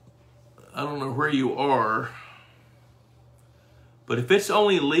 I don't know where you are, but if it's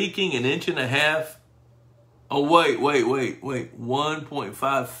only leaking 1.5 inches, oh, wait,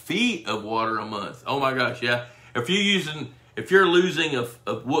 1.5 feet of water a month. Oh my gosh, yeah. If you're losing a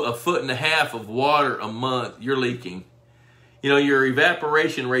 1.5 foot of water a month, you're leaking. You know, your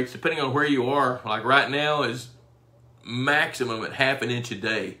evaporation rates, depending on where you are, like right now, is maximum at 1/2 inch a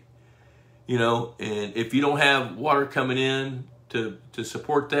day. You know, and if you don't have water coming in to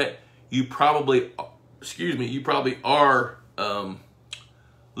support that, you probably are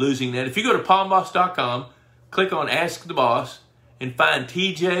losing that. If you go to pondboss.com, click on Ask the Boss, and find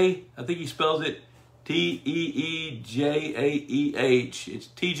TJ, I think he spells it Teejaeh. It's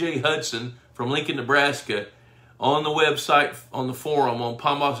TJ Hudson from Lincoln, Nebraska, on the website, on the forum, on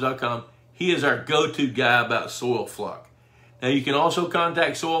pondboss.com. He is our go-to guy about soil flock. Now, you can also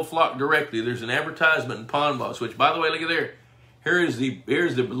contact Soil Flock directly. There's an advertisement in Pond Boss, which, by the way, look at there. Here's the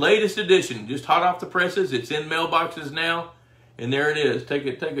latest edition, just hot off the presses. It's in mailboxes now, and there it is. Take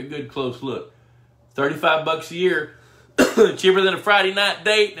a good close look. $35 a year, cheaper than a Friday night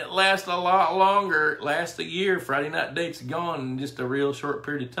date, and it lasts a lot longer. It lasts a year. Friday night date's gone in just a real short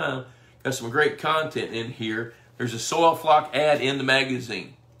period of time. Got some great content in here. There's a Soil Flock ad in the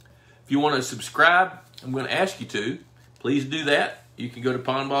magazine. If you want to subscribe, I'm going to ask you to. Please do that. You can go to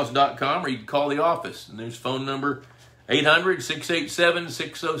pondboss.com, or you can call the office, and there's phone number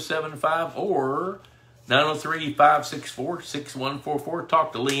 800-687-6075 or 903-564-6144.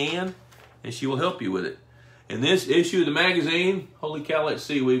 Talk to Leanne, and she will help you with it. In this issue of the magazine, holy cow, let's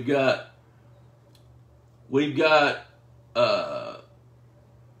see, we've got Living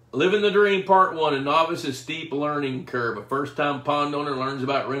the Dream Part 1, A Novice's Steep Learning Curve. A first-time pond owner learns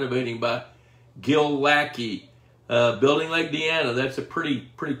about renovating by Gil Lackey. Building Lake Deanna, that's a pretty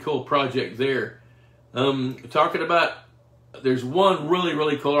cool project there. Talking about, there's one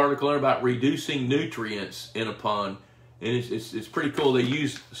really cool article about reducing nutrients in a pond, and it's pretty cool. They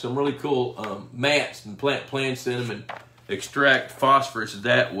use some really cool mats and plant plants in them and extract phosphorus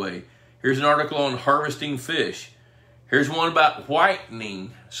that way. Here's an article on harvesting fish. Here's one about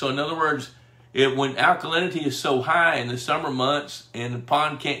whitening. So in other words, when alkalinity is so high in the summer months and the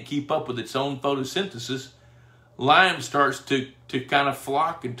pond can't keep up with its own photosynthesis, lime starts to kind of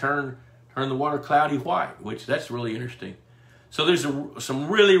flock and turn the water cloudy white, which that's really interesting. So there's some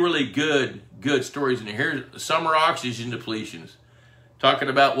really good stories in here. Here's summer oxygen depletions, talking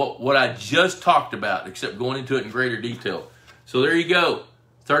about what I just talked about, except going into it in greater detail. So there you go,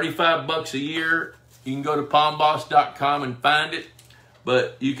 $35 a year. You can go to pondboss.com and find it,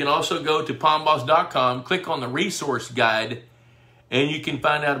 but you can also go to pondboss.com, click on the resource guide, and you can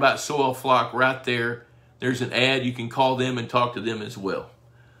find out about Soil Flock right there. there's an ad. You can call them and talk to them as well.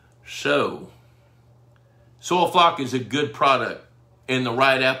 So, Soil Flock is a good product in the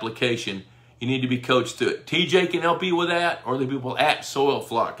right application. You need to be coached to it. TJ can help you with that, or the people at Soil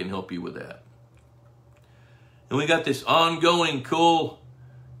Flock can help you with that. And we got this ongoing cool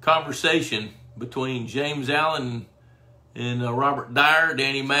conversation between James Allen and Robert Dyer,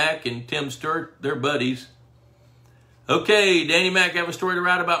 Danny Mack, and Tim Stewart. They're buddies. Okay, Danny Mack, I have a story to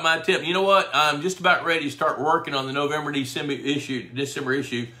write about my attempt. You know what? I'm just about ready to start working on the November-December issue.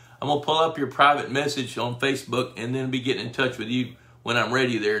 I'm going to pull up your private message on Facebook and then be getting in touch with you when I'm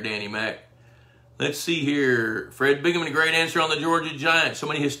ready there, Danny Mack. Let's see here. Fred Bingham, a great answer on the Georgia Giants. So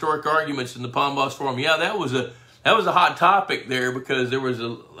many historic arguments in the Pond Boss Forum. Yeah, that was a hot topic there because there was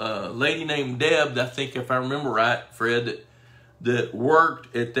a lady named Deb, I think if I remember right, Fred, that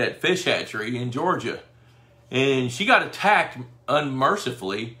worked at that fish hatchery in Georgia. And she got attacked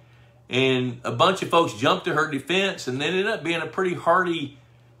unmercifully, and a bunch of folks jumped to her defense, and it ended up being a pretty hearty,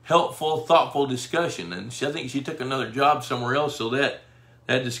 helpful, thoughtful discussion. And I think she took another job somewhere else, so that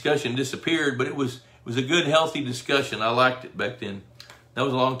discussion disappeared. But it was a good, healthy discussion. I liked it back then. That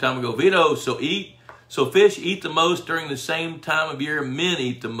was a long time ago. Vito, so fish eat the most during the same time of year men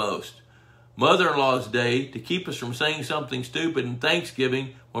eat the most. Mother-in-law's Day, to keep us from saying something stupid, and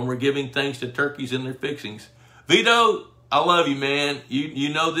Thanksgiving when we're giving thanks to turkeys and their fixings. Vito, I love you, man.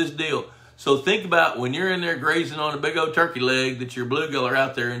 You know this deal. So think about when you're in there grazing on a big old turkey leg that your bluegill are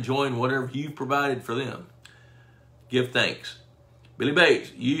out there enjoying whatever you've provided for them. Give thanks. Billy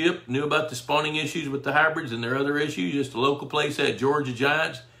Bates, knew about the spawning issues with the hybrids and their other issues. Just a local place at Georgia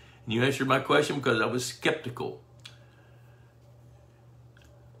Giants. And you answered my question because I was skeptical.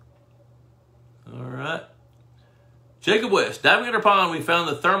 All right. Jacob West, diving in our pond, we found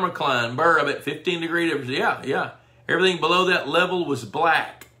the thermocline burb at 15-degree temperature. Yeah. Everything below that level was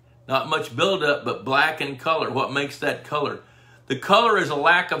black. Not much buildup, but black in color. What makes that color? The color is a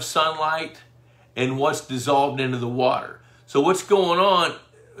lack of sunlight and what's dissolved into the water. So what's going on,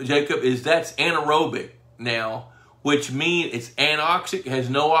 Jacob, is that's anaerobic now, which means it's anoxic, has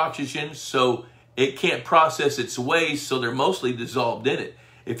no oxygen, so it can't process its waste, so they're mostly dissolved in it.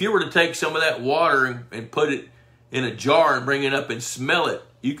 If you were to take some of that water and put it in a jar and bring it up and smell it,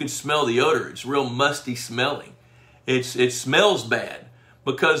 you can smell the odor. It's real musty smelling. It smells bad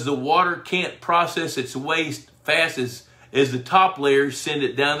because the water can't process its waste fast as the top layers send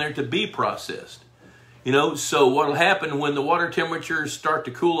it down there to be processed. So what will happen when the water temperatures start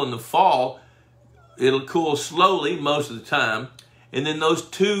to cool in the fall, it'll cool slowly most of the time, and then those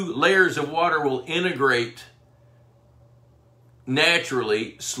two layers of water will integrate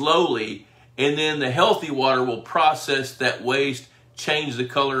naturally, slowly, and then the healthy water will process that waste, change the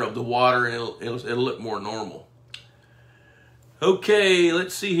color of the water, and it'll look more normal. Okay,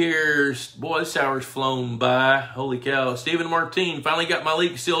 let's see here. Boy, this hour's flown by. Holy cow. Stephen Martin, finally got my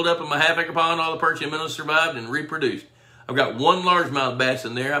leak sealed up in my half-acre pond. All the perch and minnows survived and reproduced. I've got one largemouth bass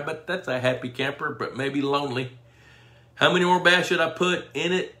in there. I bet that's a happy camper, but maybe lonely. How many more bass should I put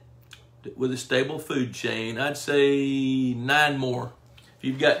in it with a stable food chain? I'd say 9 more. If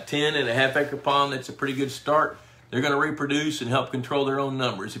you've got 10 in a half-acre pond, that's a pretty good start. They're going to reproduce and help control their own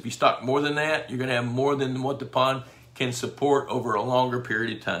numbers. If you stock more than that, you're going to have more than what the pond can support over a longer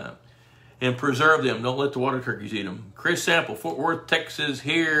period of time. And preserve them. Don't let the water turkeys eat them. Chris Sample, Fort Worth, Texas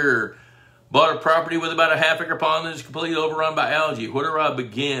here. Bought a property with about a half-acre pond that is completely overrun by algae. Where do I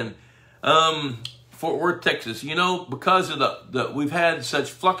begin? Fort Worth, Texas. Because of we've had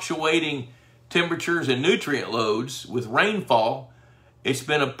such fluctuating temperatures and nutrient loads with rainfall, it's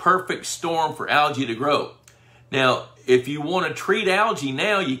been a perfect storm for algae to grow. Now, if you want to treat algae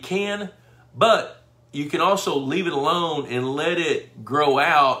now, you can, but you can also leave it alone and let it grow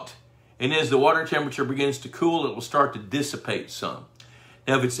out. And as the water temperature begins to cool, it will start to dissipate some.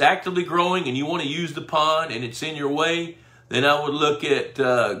 Now, if it's actively growing and you want to use the pond and it's in your way, then I would look at,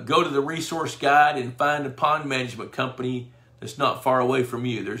 go to the resource guide and find a pond management company that's not far away from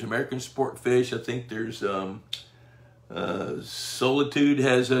you. There's American Sport Fish. I think there's Solitude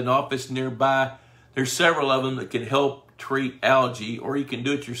has an office nearby. There's several of them that can help treat algae, or you can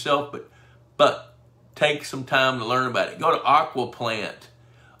do it yourself, but take some time to learn about it. Go to Aquaplant,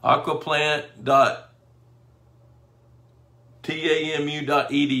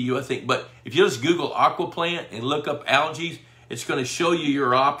 aquaplant.tamu.edu, I think. But if you just Google Aquaplant and look up algae, it's going to show you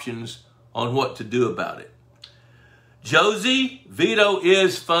your options on what to do about it. Josie, Vito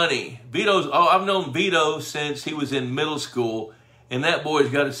is funny. I've known Vito since he was in middle school, and that boy's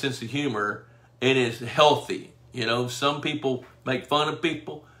got a sense of humor and is healthy. Some people make fun of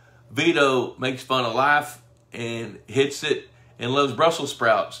people. Vito makes fun of life and hits it and loves Brussels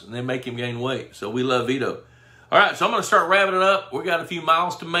sprouts, and they make him gain weight. So we love Vito. All right, so I'm going to start wrapping it up. We got a few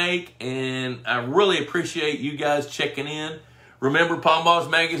miles to make, and I really appreciate you guys checking in. Remember, Pond Balls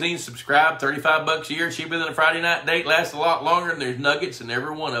Magazine, subscribe, $35 a year, cheaper than a Friday night date, lasts a lot longer, and there's nuggets in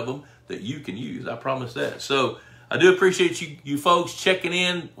every one of them that you can use. I promise that. So I do appreciate you folks checking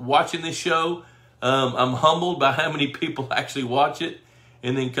in, watching this show. I'm humbled by how many people actually watch it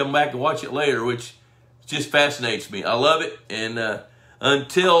and then come back and watch it later, which just fascinates me. I love it. And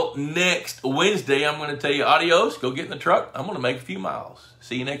until next Wednesday, I'm going to tell you adios. Go get in the truck. I'm going to make a few miles.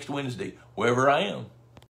 See you next Wednesday, wherever I am.